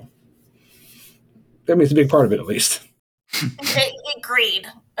special. That means a big part of it, at least. Agreed.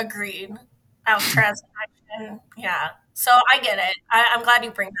 Agreed. Alcatraz action. Yeah. So I get it. I'm glad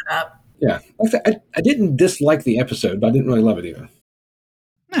you bring that up. Yeah. Like I said, I didn't dislike the episode, but I didn't really love it either.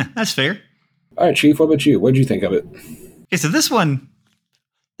 That's fair. All right, Chief, what about you? What did you think of it? Okay, so this is one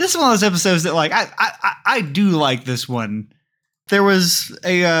of those episodes that, like, I do like this one. There was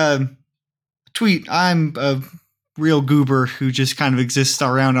a tweet. I'm a real goober who just kind of exists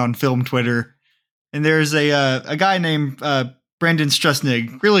around on film Twitter. And there's a guy named Brandon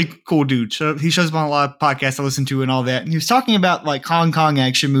Strusnig, really cool dude. So he shows up on a lot of podcasts I listen to and all that. And he was talking about like Hong Kong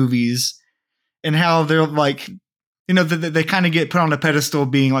action movies and how they're like, you know, they kind of get put on a pedestal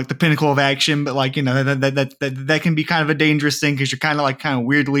being like the pinnacle of action, but like, you know, that can be kind of a dangerous thing because you're kind of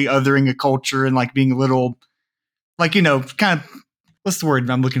weirdly othering a culture and like being a little, like, you know, kind of, what's the word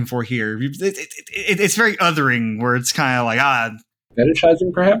I'm looking for here? It's very othering, where it's kind of like,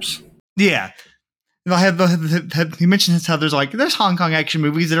 fetishizing, perhaps? Yeah. He mentions how there's Hong Kong action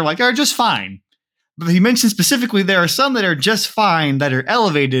movies that are like, they're just fine. But he mentioned specifically there are some that are just fine that are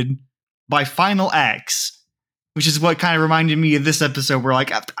elevated by final acts, which is what kind of reminded me of this episode where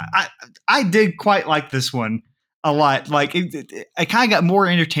like, I did quite like this one a lot. Like it kind of got more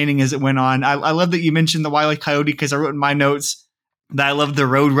entertaining as it went on. I love that you mentioned the Wile E. Coyote because I wrote in my notes that I love the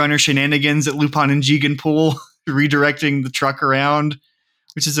Roadrunner shenanigans that Lupin and Jigen pull, redirecting the truck around,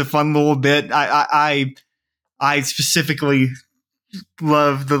 which is a fun little bit. I specifically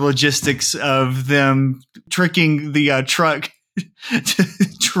love the logistics of them tricking the truck to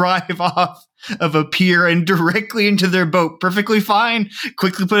drive off of a pier and directly into their boat. Perfectly fine.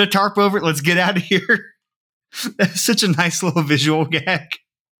 Quickly put a tarp over it. Let's get out of here. That's such a nice little visual gag.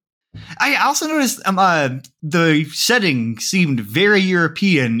 I also noticed the setting seemed very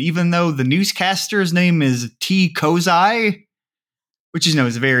European, even though the newscaster's name is T. Kozai, which is, you know,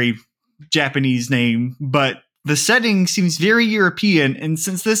 is a very Japanese name, but the setting seems very European. And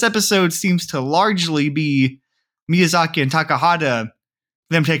since this episode seems to largely be Miyazaki and Takahata,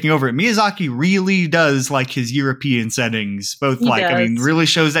 them taking over it, Miyazaki really does like his European settings. Both He like, does. I mean, really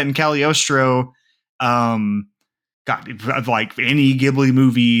shows that in Cagliostro. Like any Ghibli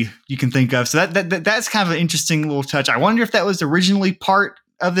movie you can think of. So that's kind of an interesting little touch. I wonder if that was originally part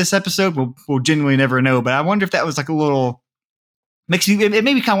of this episode. We'll genuinely never know, but I wonder if that was like a little, it made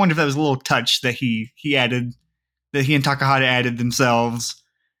me kind of wonder if that was a little touch that he added, that he and Takahata added themselves.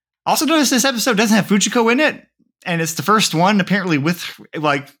 Also notice this episode doesn't have Fujiko in it, and it's the first one apparently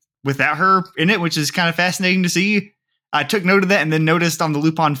without her in it, which is kind of fascinating to see. I took note of that and then noticed on the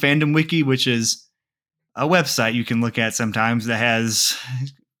Lupin fandom wiki, which is a website you can look at sometimes that has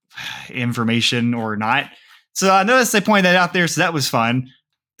information or not. So I noticed they pointed that out there, so that was fun.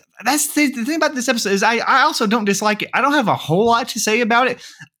 That's the thing about this episode is I also don't dislike it. I don't have a whole lot to say about it.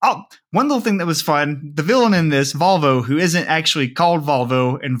 One little thing that was fun, the villain in this, Volvo, who isn't actually called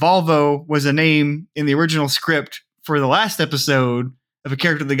Volvo, and Volvo was a name in the original script for the last episode of a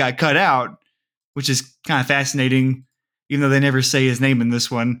character that got cut out, which is kind of fascinating, even though they never say his name in this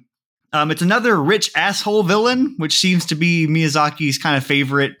one. It's another rich asshole villain, which seems to be Miyazaki's kind of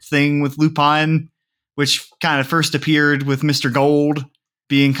favorite thing with Lupin, which kind of first appeared with Mr. Gold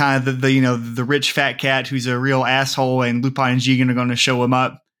being kind of the rich fat cat who's a real asshole, and Lupin and Jigen are going to show him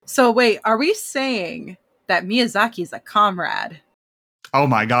up. So wait, are we saying that Miyazaki's a comrade? Oh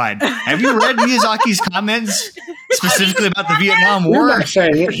my God. Have you read Miyazaki's comments specifically about the Vietnam We're War? not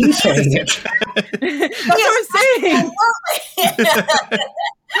saying it. He's saying it. That's what I'm saying.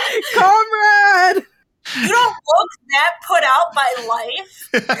 Comrade! You don't look that put out by life.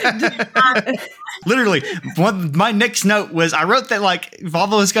 Literally, my next note was I wrote that like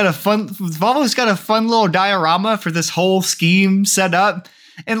Volvo's got a fun little diorama for this whole scheme set up,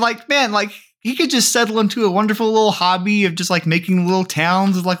 and like, man, like he could just settle into a wonderful little hobby of just like making little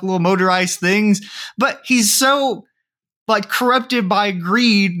towns with like little motorized things, but he's so like corrupted by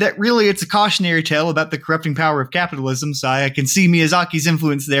greed that really it's a cautionary tale about the corrupting power of capitalism. So I can see Miyazaki's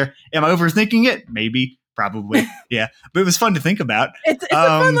influence there. Am I overthinking it? Maybe. Probably. Yeah. But it was fun to think about. It's a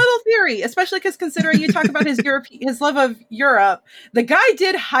fun little theory, especially because considering you talk about his his love of Europe, the guy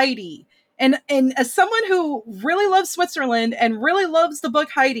did Heidi. And as someone who really loves Switzerland and really loves the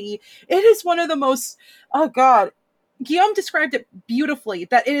book Heidi, it is one of the most, oh God, Guillaume described it beautifully,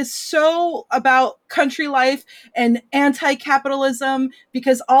 that it is so about country life and anti-capitalism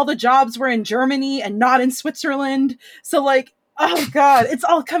because all the jobs were in Germany and not in Switzerland. So like, oh God, it's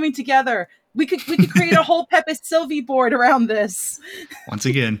all coming together. We could create a whole Pepe Sylvie board around this. Once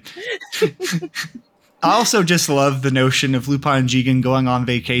again. I also just love the notion of Lupin and Jigen going on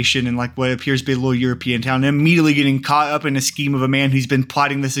vacation in like what appears to be a little European town and immediately getting caught up in a scheme of a man who's been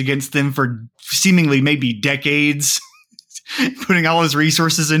plotting this against them for seemingly maybe decades. putting all his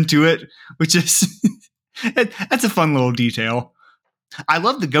resources into it, which is that's a fun little detail. I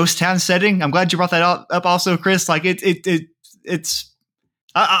love the ghost town setting. I'm glad you brought that up also, Chris. Like it's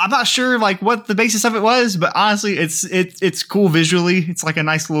I'm not sure like what the basis of it was, but honestly, it's cool visually. It's like a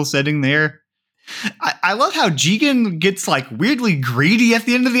nice little setting there. I love how Jigen gets like weirdly greedy at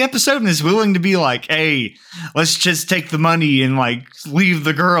the end of the episode and is willing to be like, hey, let's just take the money and like leave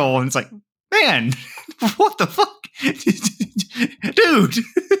the girl. And it's like, man, what the fuck? Dude,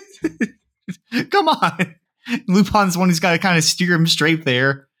 come on. Lupin's one who's got to kind of steer him straight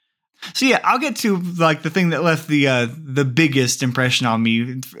there. So yeah, I'll get to like the thing that left the biggest impression on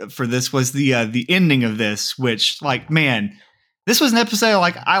me for this was the ending of this, which like, man, this was an episode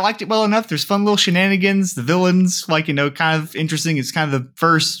like I liked it well enough. There's fun little shenanigans. The villains, like, you know, kind of interesting. It's kind of the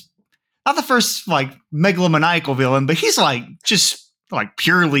first, not the first like megalomaniacal villain, but he's like just like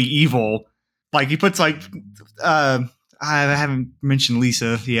purely evil. Like he puts like I haven't mentioned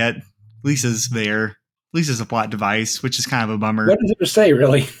Lisa yet. Lisa's there. Lisa's a plot device, which is kind of a bummer. What does it say,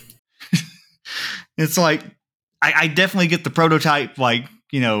 really? It's like I definitely get the prototype, like,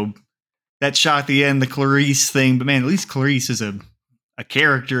 you know, that shot at the end, the Clarice thing, but man, at least Clarice is a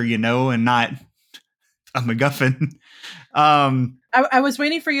character, you know, and not a MacGuffin. I was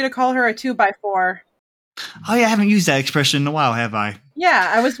waiting for you to call her a 2x4. Oh yeah, I haven't used that expression in a while, have I?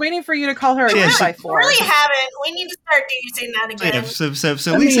 Yeah, I was waining for you to call her a Yeah, 2x4. We really haven't. We need to start using that again. Yeah, so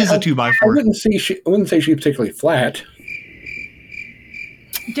Lisa's a 2x4. I wouldn't say she's particularly flat.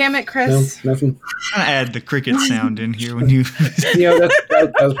 Damn it, Chris. No, nothing. I'm gonna add the cricket sound in here when you. You know,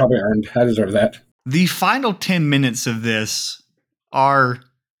 that was probably earned. I deserve that. The final 10 minutes of this are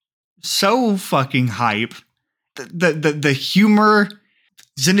so fucking hype. The humor,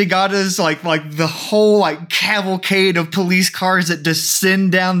 Zenigata's like the whole like cavalcade of police cars that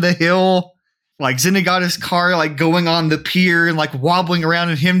descend down the hill, like Zenigata's car like going on the pier and like wobbling around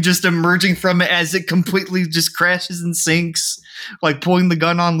and him just emerging from it as it completely just crashes and sinks, like pulling the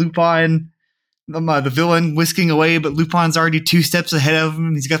gun on Lupin. The villain whisking away, but Lupin's already 2 steps ahead of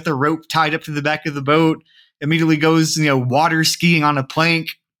him. He's got the rope tied up to the back of the boat. Immediately goes, you know, water skiing on a plank.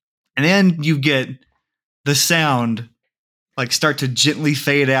 And then you get the sound like start to gently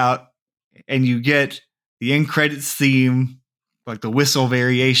fade out, and you get the end credits theme, like the whistle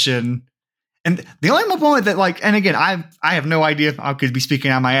variation. And the only moment that like, and again, I have no idea, I could be speaking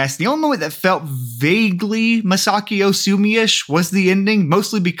out my ass. The only moment that felt vaguely Masaki Osumi-ish was the ending,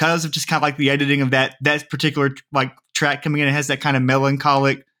 mostly because of just kind of like the editing of that particular like track coming in. It has that kind of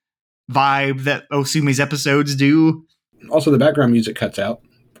melancholic vibe that Osumi's episodes do. Also, the background music cuts out,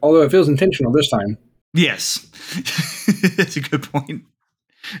 although it feels intentional this time. Yes, that's a good point.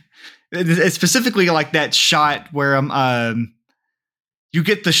 It's specifically like that shot where you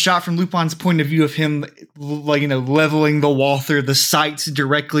get the shot from Lupin's point of view of him, like, you know, leveling the Walther, the sights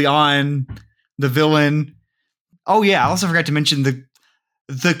directly on the villain. Oh yeah, I also forgot to mention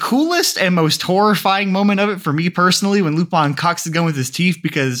the coolest and most horrifying moment of it for me personally when Lupin cocks the gun with his teeth,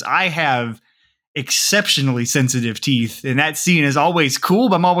 because I have exceptionally sensitive teeth, and that scene is always cool,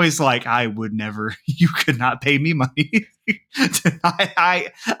 but I'm always like, I would never, you could not pay me money.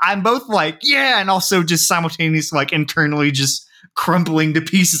 I'm both like, yeah, and also just simultaneously like internally just crumbling to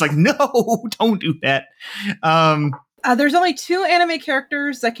pieces, like, no, don't do that. There's only 2 anime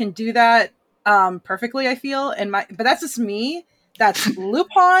characters that can do that perfectly, I feel, but that's just me. That's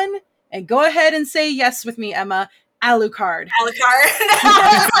Lupin, and go ahead and say yes with me, Emma, Alucard.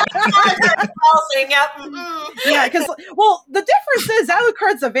 Yeah, because, well, the difference is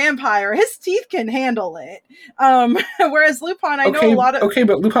Alucard's a vampire. His teeth can handle it. Whereas Lupin, I know a lot of... Okay,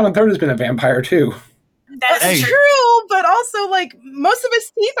 but Lupin III has been a vampire, too. That's true, but also, like, most of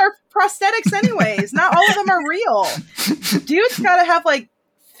his teeth are prosthetics anyways. Not all of them are real. Dude's gotta have, like,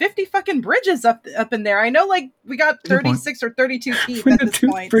 50 fucking bridges up in there. I know, like, we got 36 or 32 teeth When at the this 2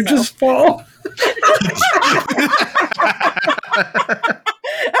 point. bridges fall.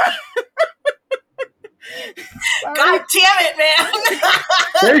 God damn it, man.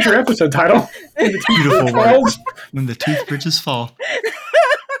 There's your episode title. Beautiful words. When the tooth bridges fall.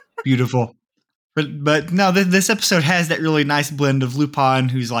 Beautiful. But no, this episode has that really nice blend of Lupin,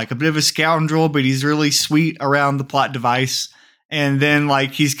 who's like a bit of a scoundrel, but he's really sweet around the plot device. And then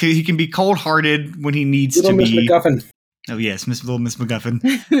like he can be cold-hearted when he needs Little to Miss be. MacGuffin. Oh yes, Little Miss MacGuffin.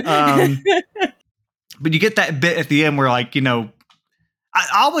 But you get that bit at the end where, like, you know, I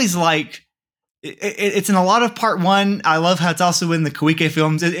always like it's in a lot of part 1. I love how it's also in the Koike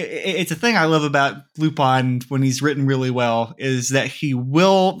films. It's a thing I love about Lupin when he's written really well, is that he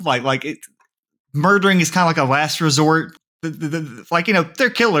will like murdering is kind of like a last resort like, you know, they're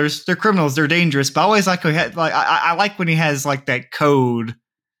killers, they're criminals, they're dangerous. But I always like I like when he has like that code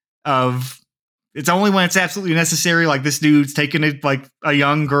of it's only when it's absolutely necessary. Like this dude's taking a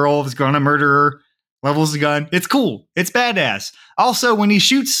young girl who's going to murder her, levels the gun. It's cool. It's badass. Also, when he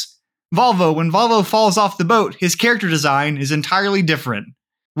shoots Volvo, when Volvo falls off the boat, his character design is entirely different.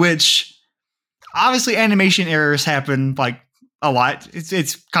 Which obviously animation errors happen like a lot.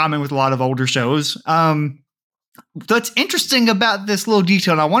 It's common with a lot of older shows. What's interesting about this little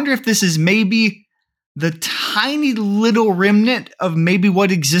detail, and I wonder if this is maybe the tiny little remnant of maybe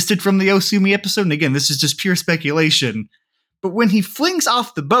what existed from the Osumi episode. And again, this is just pure speculation. But when he flings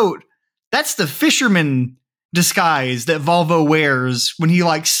off the boat, that's the fisherman disguise that Volvo wears when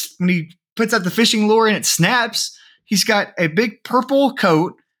he puts out the fishing lure and it snaps. He's got a big purple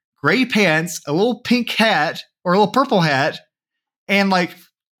coat, gray pants, a little pink hat or a little purple hat, and like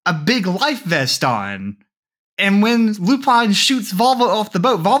a big life vest on. And when Lupin shoots Volvo off the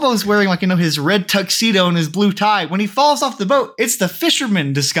boat, Volvo's wearing like, you know, his red tuxedo and his blue tie. When he falls off the boat, it's the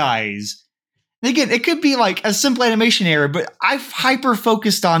fisherman disguise. And again, it could be like a simple animation error, but I've hyper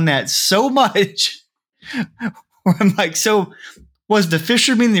focused on that so much. I'm like, so was the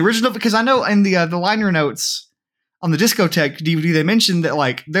fisherman the original? Because I know in the liner notes on the Discotheque DVD, they mentioned that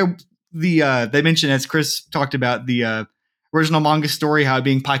like they mentioned, as Chris talked about, the original manga story, how it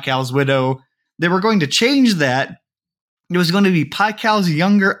being Pai Cao's widow. They were going to change that. It was going to be Pai Cao's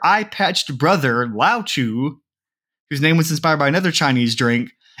younger eye-patched brother, Lao Chu, whose name was inspired by another Chinese drink.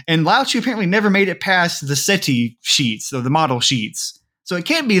 And Lao Chu apparently never made it past the SETI sheets, or the model sheets. So it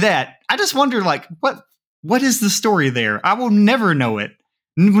can't be that. I just wonder, like, what is the story there? I will never know it.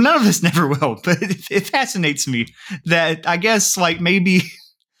 None of us never will, but it fascinates me that I guess, like, maybe,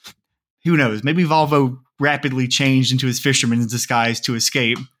 who knows, maybe Volvo rapidly changed into his fisherman's disguise to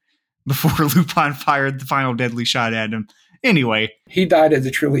escape before Lupin fired the final deadly shot at him. Anyway. He died as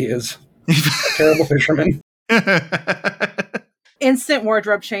he truly is. A terrible fisherman. Instant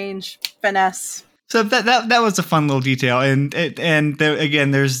wardrobe change. Finesse. So that was a fun little detail. And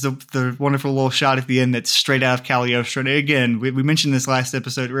again, there's the wonderful little shot at the end that's straight out of Cagliostro. And again, we mentioned this last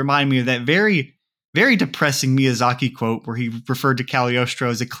episode. It reminded me of that very, very depressing Miyazaki quote where he referred to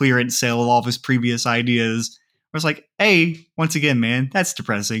Cagliostro as a clearance sale of all of his previous ideas. I was like, hey, once again, man, that's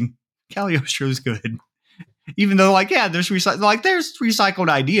depressing. Cagliostro is good, even though, like, yeah, there's recycled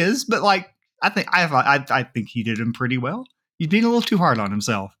ideas, but like, I think he did them pretty well. He's being a little too hard on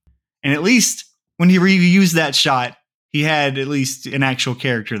himself, and at least when he reused that shot, he had at least an actual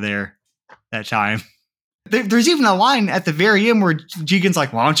character there that time. There's even a line at the very end where Jigen's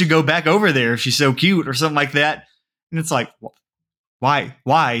like, "Why don't you go back over there? She's so cute," or something like that, and it's like, why?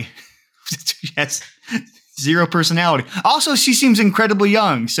 Yes. Zero personality. Also, she seems incredibly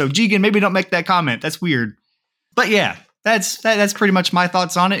young. So, Jigen, maybe don't make that comment. That's weird. But yeah, that's pretty much my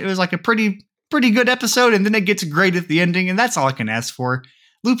thoughts on it. It was like a pretty good episode, and then it gets great at the ending, and that's all I can ask for.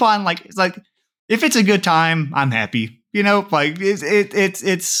 Lupin, like, it's like, if it's a good time, I'm happy. You know, like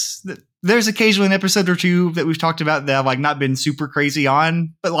it's there's occasionally an episode or two that we've talked about that I've like not been super crazy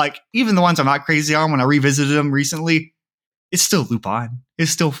on, but like even the ones I'm not crazy on, when I revisited them recently, it's still Lupin.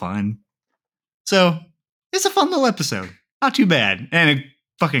 It's still fun. So it's a fun little episode. Not too bad. And a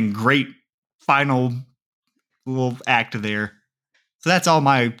fucking great final little act there. So that's all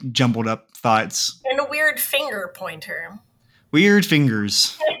my jumbled up thoughts. And a weird finger pointer. Weird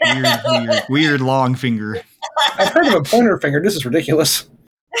fingers. Weird long finger. I've heard of a pointer finger. This is ridiculous.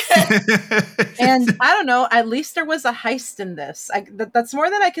 And I don't know, at least there was a heist in this. That's more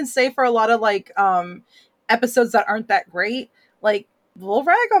than I can say for a lot of like episodes that aren't that great. Like, we'll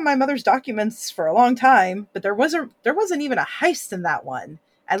rag on My Mother's Documents for a long time, but there wasn't even a heist in that one.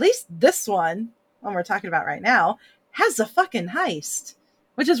 At least this one we're talking about right now has a fucking heist,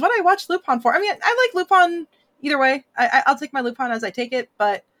 which is what I watched Lupin for. I mean, I like Lupin either way. I'll take my Lupin as I take it,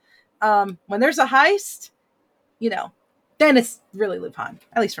 but when there's a heist, you know, then it's really Lupin,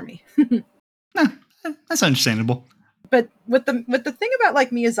 at least for me. That's understandable. But with the thing about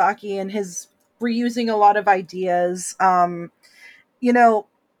like Miyazaki and his reusing a lot of ideas, you know,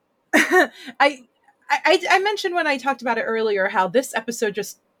 I mentioned when I talked about it earlier how this episode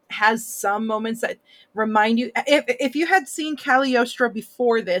just has some moments that remind you, if you had seen Cagliostro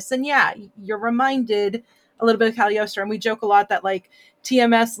before this, and yeah, you're reminded a little bit of Cagliostro, and we joke a lot that like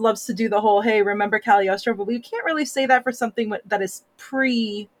TMS loves to do the whole, hey, remember Cagliostro, but we can't really say that for something that is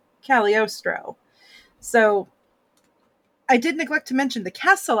pre-Cagliostro. So I did neglect to mention the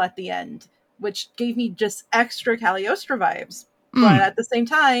castle at the end, which gave me just extra Cagliostro vibes. But at the same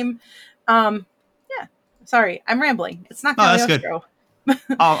time, yeah, sorry, I'm rambling. It's not Cagliostro. I'm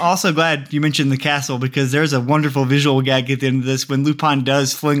also glad you mentioned the castle because there's a wonderful visual gag at the end of this when Lupin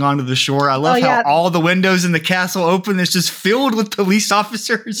does fling onto the shore. I love how all the windows in the castle open. It's just filled with police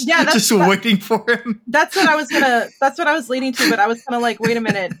officers just waiting for him. That's what I was leading to, but I was kind of like, wait a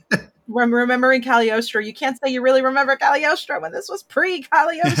minute. Remembering Cagliostro. You can't say you really remember Cagliostro when this was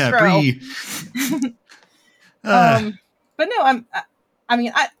pre-Cagliostro. But no,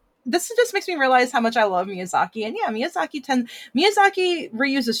 this just makes me realize how much I love Miyazaki. And yeah, Miyazaki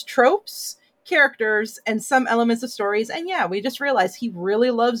reuses tropes, characters, and some elements of stories. And yeah, we just realized he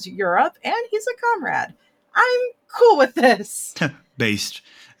really loves Europe and he's a comrade. I'm cool with this. Based.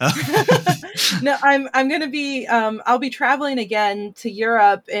 No, I'm going to be, I'll be traveling again to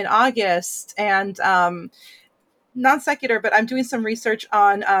Europe in August and, non secular, but I'm doing some research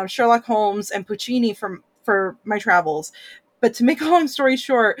on Sherlock Holmes and Puccini for my travels. But to make a long story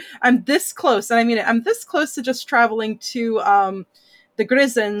short, I'm this close, and I mean, I'm this close to just traveling to the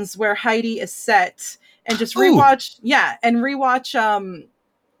Grisons where Heidi is set, and just rewatch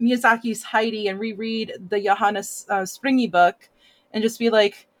Miyazaki's Heidi and reread the Johannes Springy book, and just be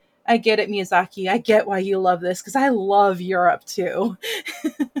like, I get it, Miyazaki. I get why you love this because I love Europe too.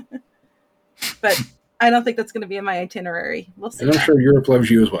 But I don't think that's going to be in my itinerary. We'll see. And I'm sure Europe loves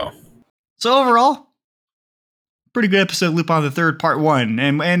you as well. So overall, pretty good episode, Lupin the Third, Part 1.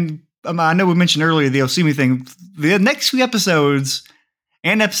 And I know we mentioned earlier the Osumi thing. The next few episodes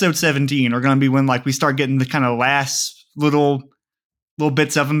and episode 17 are going to be when we start getting the kind of last little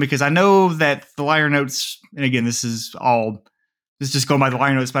bits of them, because I know that the liner notes, and again, this is just going by the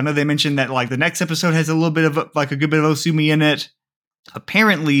liner notes, but I know they mentioned that the next episode has a little bit of a good bit of Osumi in it.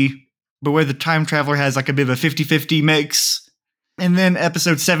 Apparently, Beware the Time Traveler has a bit of a 50-50 mix. And then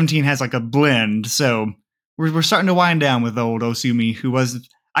episode 17 has a blend. So we're starting to wind down with old Osumi, who was,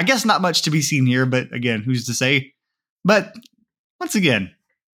 I guess, not much to be seen here, but again, who's to say? But once again,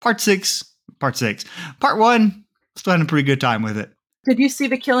 part 1, still had a pretty good time with it. Did you see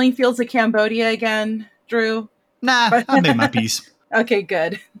the Killing Fields of Cambodia again, Drew? Nah, I made my peace. Okay,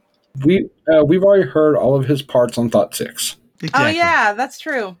 good. We've already heard all of his parts on Thought 6. Exactly. Oh yeah, that's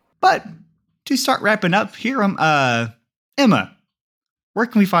true. But to start wrapping up here, Emma, where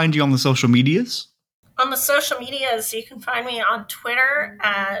can we find you on the social medias? On the social medias, you can find me on Twitter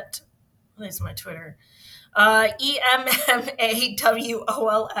at, what is my Twitter?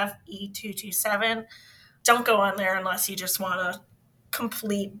 EMMAWOLFE227. Don't go on there unless you just want a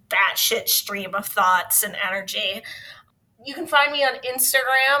complete batshit stream of thoughts and energy. You can find me on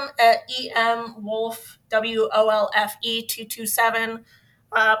Instagram at EMWolfWOLFE227.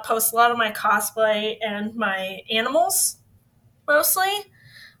 Post a lot of my cosplay and my animals, mostly.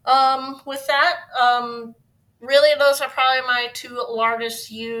 With that, really those are probably my two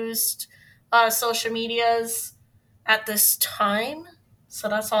largest used social medias at this time. So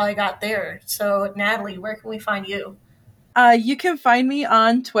that's all I got there. So Natalie, where can we find you? You can find me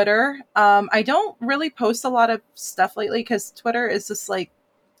on Twitter. I don't really post a lot of stuff lately because Twitter is just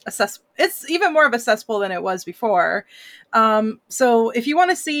it's even more of a cesspool than it was before. So if you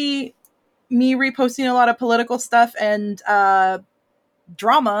want to see me reposting a lot of political stuff and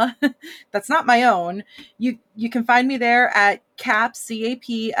drama that's not my own, you can find me there at Cap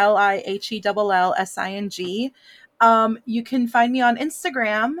CAPLIHELLSING. You can find me on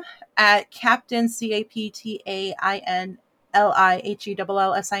Instagram at Captain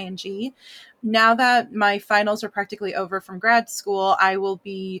CAPTAINLIHELLSING. Now that my finals are practically over from grad school, I will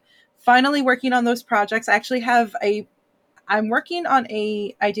be finally working on those projects. I actually have I'm working on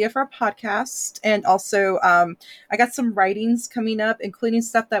a idea for a podcast, and also I got some writings coming up, including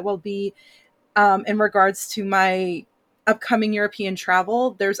stuff that will be in regards to my upcoming European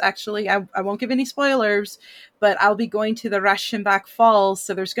travel. There's actually, I won't give any spoilers, but I'll be going to the Reichenbach Falls,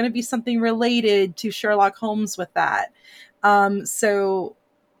 so there's going to be something related to Sherlock Holmes with that. So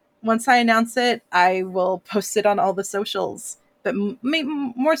once I announce it, I will post it on all the socials. But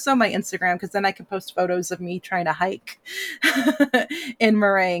more so my Instagram, because then I can post photos of me trying to hike in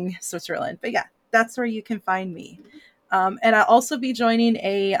Meringue, Switzerland. But yeah, that's where you can find me. And I'll also be joining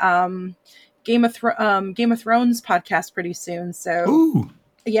a Game of Thrones podcast pretty soon. So ooh.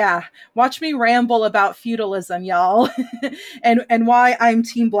 Yeah, watch me ramble about feudalism, y'all, and why I'm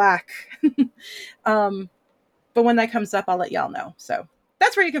Team Black. But when that comes up, I'll let y'all know. So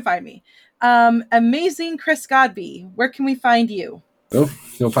that's where you can find me. Amazing Chris Godby, where can we find you? Well,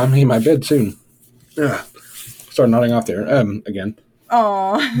 you'll find me in my bed soon. Start nodding off there again.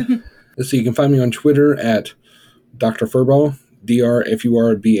 Aw. Let's see, you can find me on Twitter at Dr. Furball,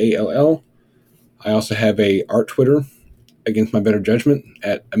 DrFurball. I also have a art Twitter, against my better judgment,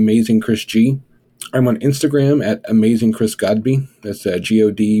 at Amazing Chris G. I'm on Instagram at Amazing Chris Godby. That's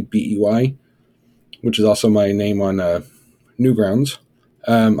Godbey, which is also my name on Newgrounds.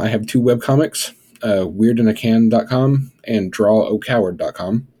 I have 2 webcomics, weirdinacan.com and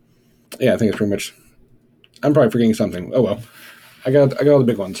drawocoward.com. Yeah, I think it's pretty much... I'm probably forgetting something. Oh, well. I got all the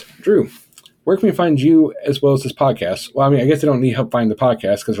big ones. Drew, where can we find you as well as this podcast? Well, I mean, I guess they don't need help finding the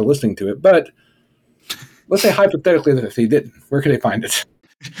podcast because they're listening to it, but let's say hypothetically that if they didn't, where could they find it?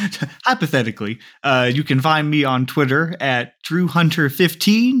 Hypothetically, you can find me on Twitter at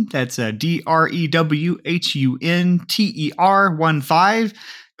DrewHunter15. That's DrewHunter15.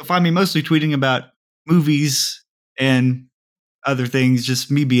 You'll find me mostly tweeting about movies and other things, just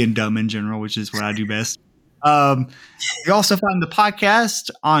me being dumb in general, which is what I do best. You also find the podcast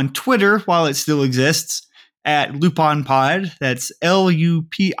on Twitter while it still exists at Lupin Pod. That's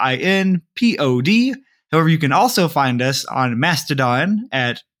LUPINPOD. However, you can also find us on Mastodon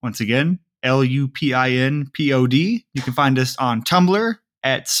at, once again, LUPINPOD. You can find us on Tumblr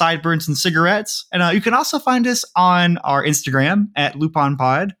at Sideburns and Cigarettes. And you can also find us on our Instagram at Lupin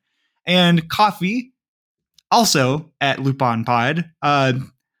Pod, and Coffee, also at Lupin Pod.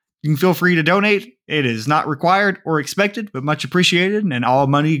 You can feel free to donate. It is not required or expected, but much appreciated. And all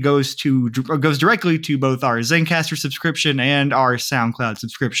money goes directly to both our Zencastr subscription and our SoundCloud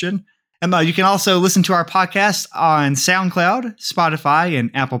subscription. You can also listen to our podcast on SoundCloud, Spotify, and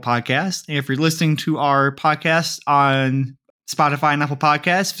Apple Podcasts. And if you're listening to our podcast on Spotify and Apple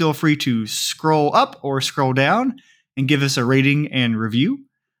Podcasts, feel free to scroll up or scroll down and give us a rating and review.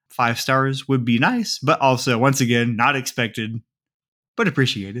 5 stars would be nice, but also, once again, not expected, but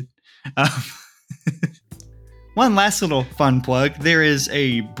appreciated. One last little fun plug. There is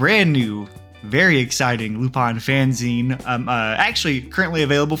a brand new, very exciting Lupin fanzine, actually currently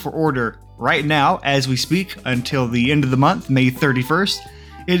available for order right now as we speak until the end of the month, May 31st.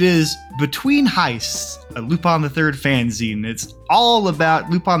 It is Between Heists, a Lupin III fanzine. It's all about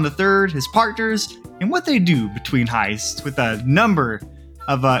Lupin III, his partners, and what they do between heists, with a number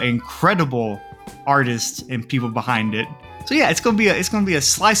of incredible artists and people behind it. So yeah, it's gonna be a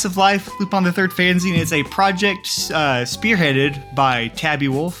slice of life Lupin the Third fanzine. It's a project spearheaded by Tabby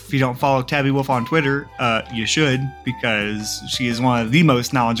Wolf. If you don't follow Tabby Wolf on Twitter, you should, because she is one of the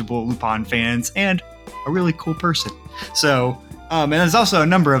most knowledgeable Lupin fans and a really cool person. So, and there's also a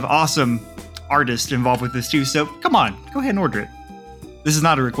number of awesome artists involved with this too. So come on, go ahead and order it. This is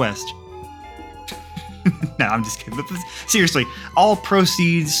not a request. No, I'm just kidding. But seriously, all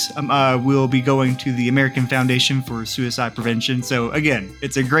proceeds will be going to the American Foundation for Suicide Prevention. So again,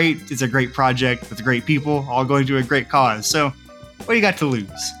 it's a great project with great people, all going to a great cause. So what do you got to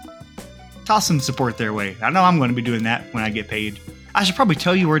lose? Toss some support their way. I know I'm going to be doing that when I get paid. I should probably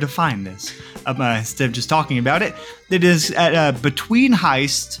tell you where to find this instead of just talking about it. It is at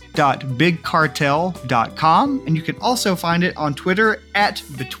betweenheist.bigcartel.com, and you can also find it on Twitter at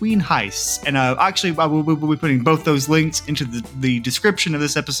betweenheists. And actually, we'll be putting both those links into the description of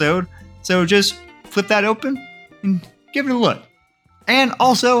this episode, so just flip that open and give it a look. And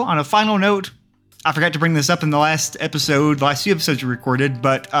also, on a final note, I forgot to bring this up in the last few episodes we recorded,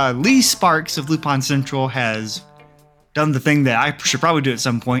 but Lee Sparks of Lupin Central has done the thing that I should probably do at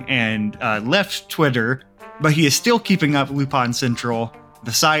some point and left Twitter, but he is still keeping up Lupin Central,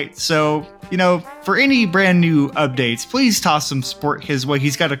 the site. So, for any brand new updates, please toss some support his way.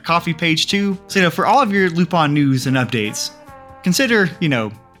 He's got a coffee page too. So, for all of your Lupin news and updates, consider,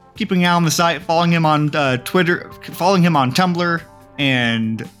 keeping an eye on the site, following him on Twitter, following him on Tumblr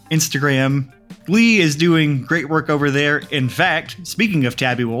and Instagram. Lee is doing great work over there. In fact, speaking of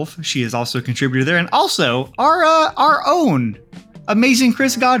Tabby Wolf, she is also a contributor there. And also, our own amazing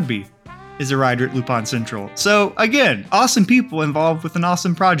Chris Godby is a writer at Lupin Central. So, again, awesome people involved with an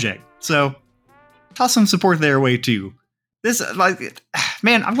awesome project. So, toss some support their way, too. This,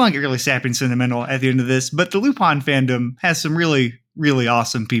 man, I'm going to get really sappy and sentimental at the end of this, but the Lupin fandom has some really, really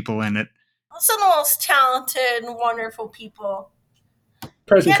awesome people in it. Some of the most talented and wonderful people.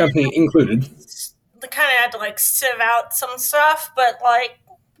 Present company included. They kind of had to sieve out some stuff, but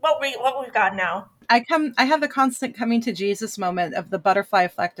what we've got now. I have the constant coming to Jesus moment of the butterfly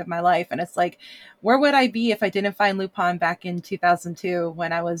effect of my life, and it's where would I be if I didn't find Lupin back in 2002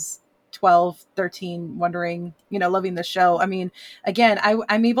 when I was 12, 13, wondering, loving the show. I mean, again,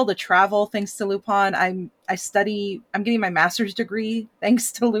 I'm able to travel thanks to Lupin. I'm getting my master's degree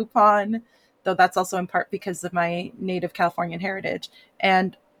thanks to Lupin, though that's also in part because of my native Californian heritage.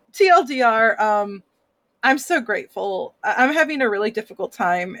 And TLDR, I'm so grateful. I'm having a really difficult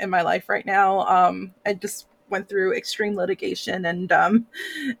time in my life right now. I just went through extreme litigation, and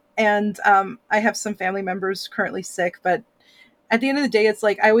I have some family members currently sick, but at the end of the day, it's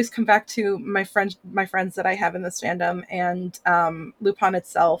like I always come back to my friends that I have in this fandom, and Lupin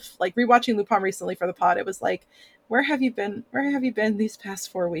itself. Like rewatching Lupin recently for the pod, it was like, where have you been? Where have you been these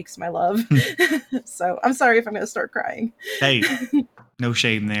past 4 weeks, my love? So I'm sorry if I'm going to start crying. Hey, no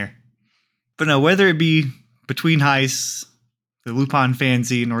shame there. But no, whether it be Between Heists, the Lupin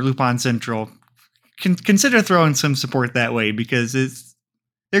fanzine, or Lupin Central, consider throwing some support that way, because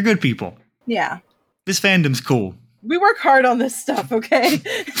they're good people. Yeah. This fandom's cool. We work hard on this stuff, okay?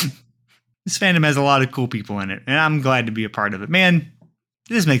 This fandom has a lot of cool people in it, and I'm glad to be a part of it. Man,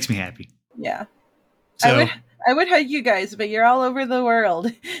 this makes me happy. Yeah. So, I would hug you guys, but you're all over the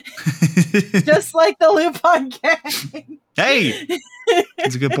world. Just like the Lupin gang. Hey!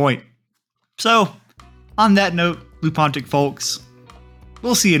 That's a good point. So, on that note, Lupontic folks,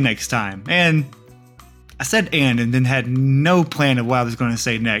 we'll see you next time. And I said and then had no plan of what I was going to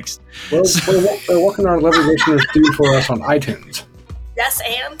say next. Well, what can our lovely listeners do for us on iTunes? Yes,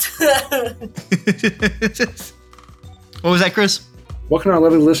 and? What was that, Chris? What can our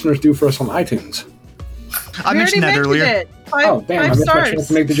lovely listeners do for us on iTunes? I mentioned that earlier. It. Damn, I missed my chance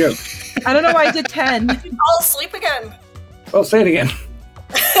to make the joke. I don't know why I did 10. Fall asleep again. Well, say it again.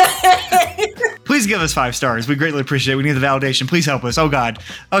 Please give us 5 stars. We greatly appreciate it. We need the validation. Please help us. Oh, God.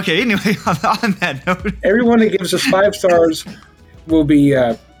 Okay, anyway, on that note. Everyone that gives us 5 stars will be,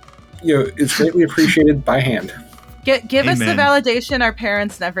 it's greatly appreciated by hand. Give us the Amen. validation our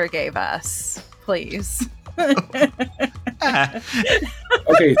parents never gave us. Please.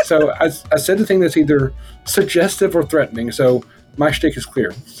 Okay, so I said the thing that's either suggestive or threatening, so my shtick is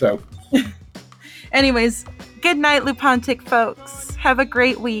clear. So, Anyways, good night, Lupontic folks. Have a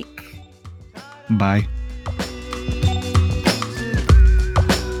great week. Bye.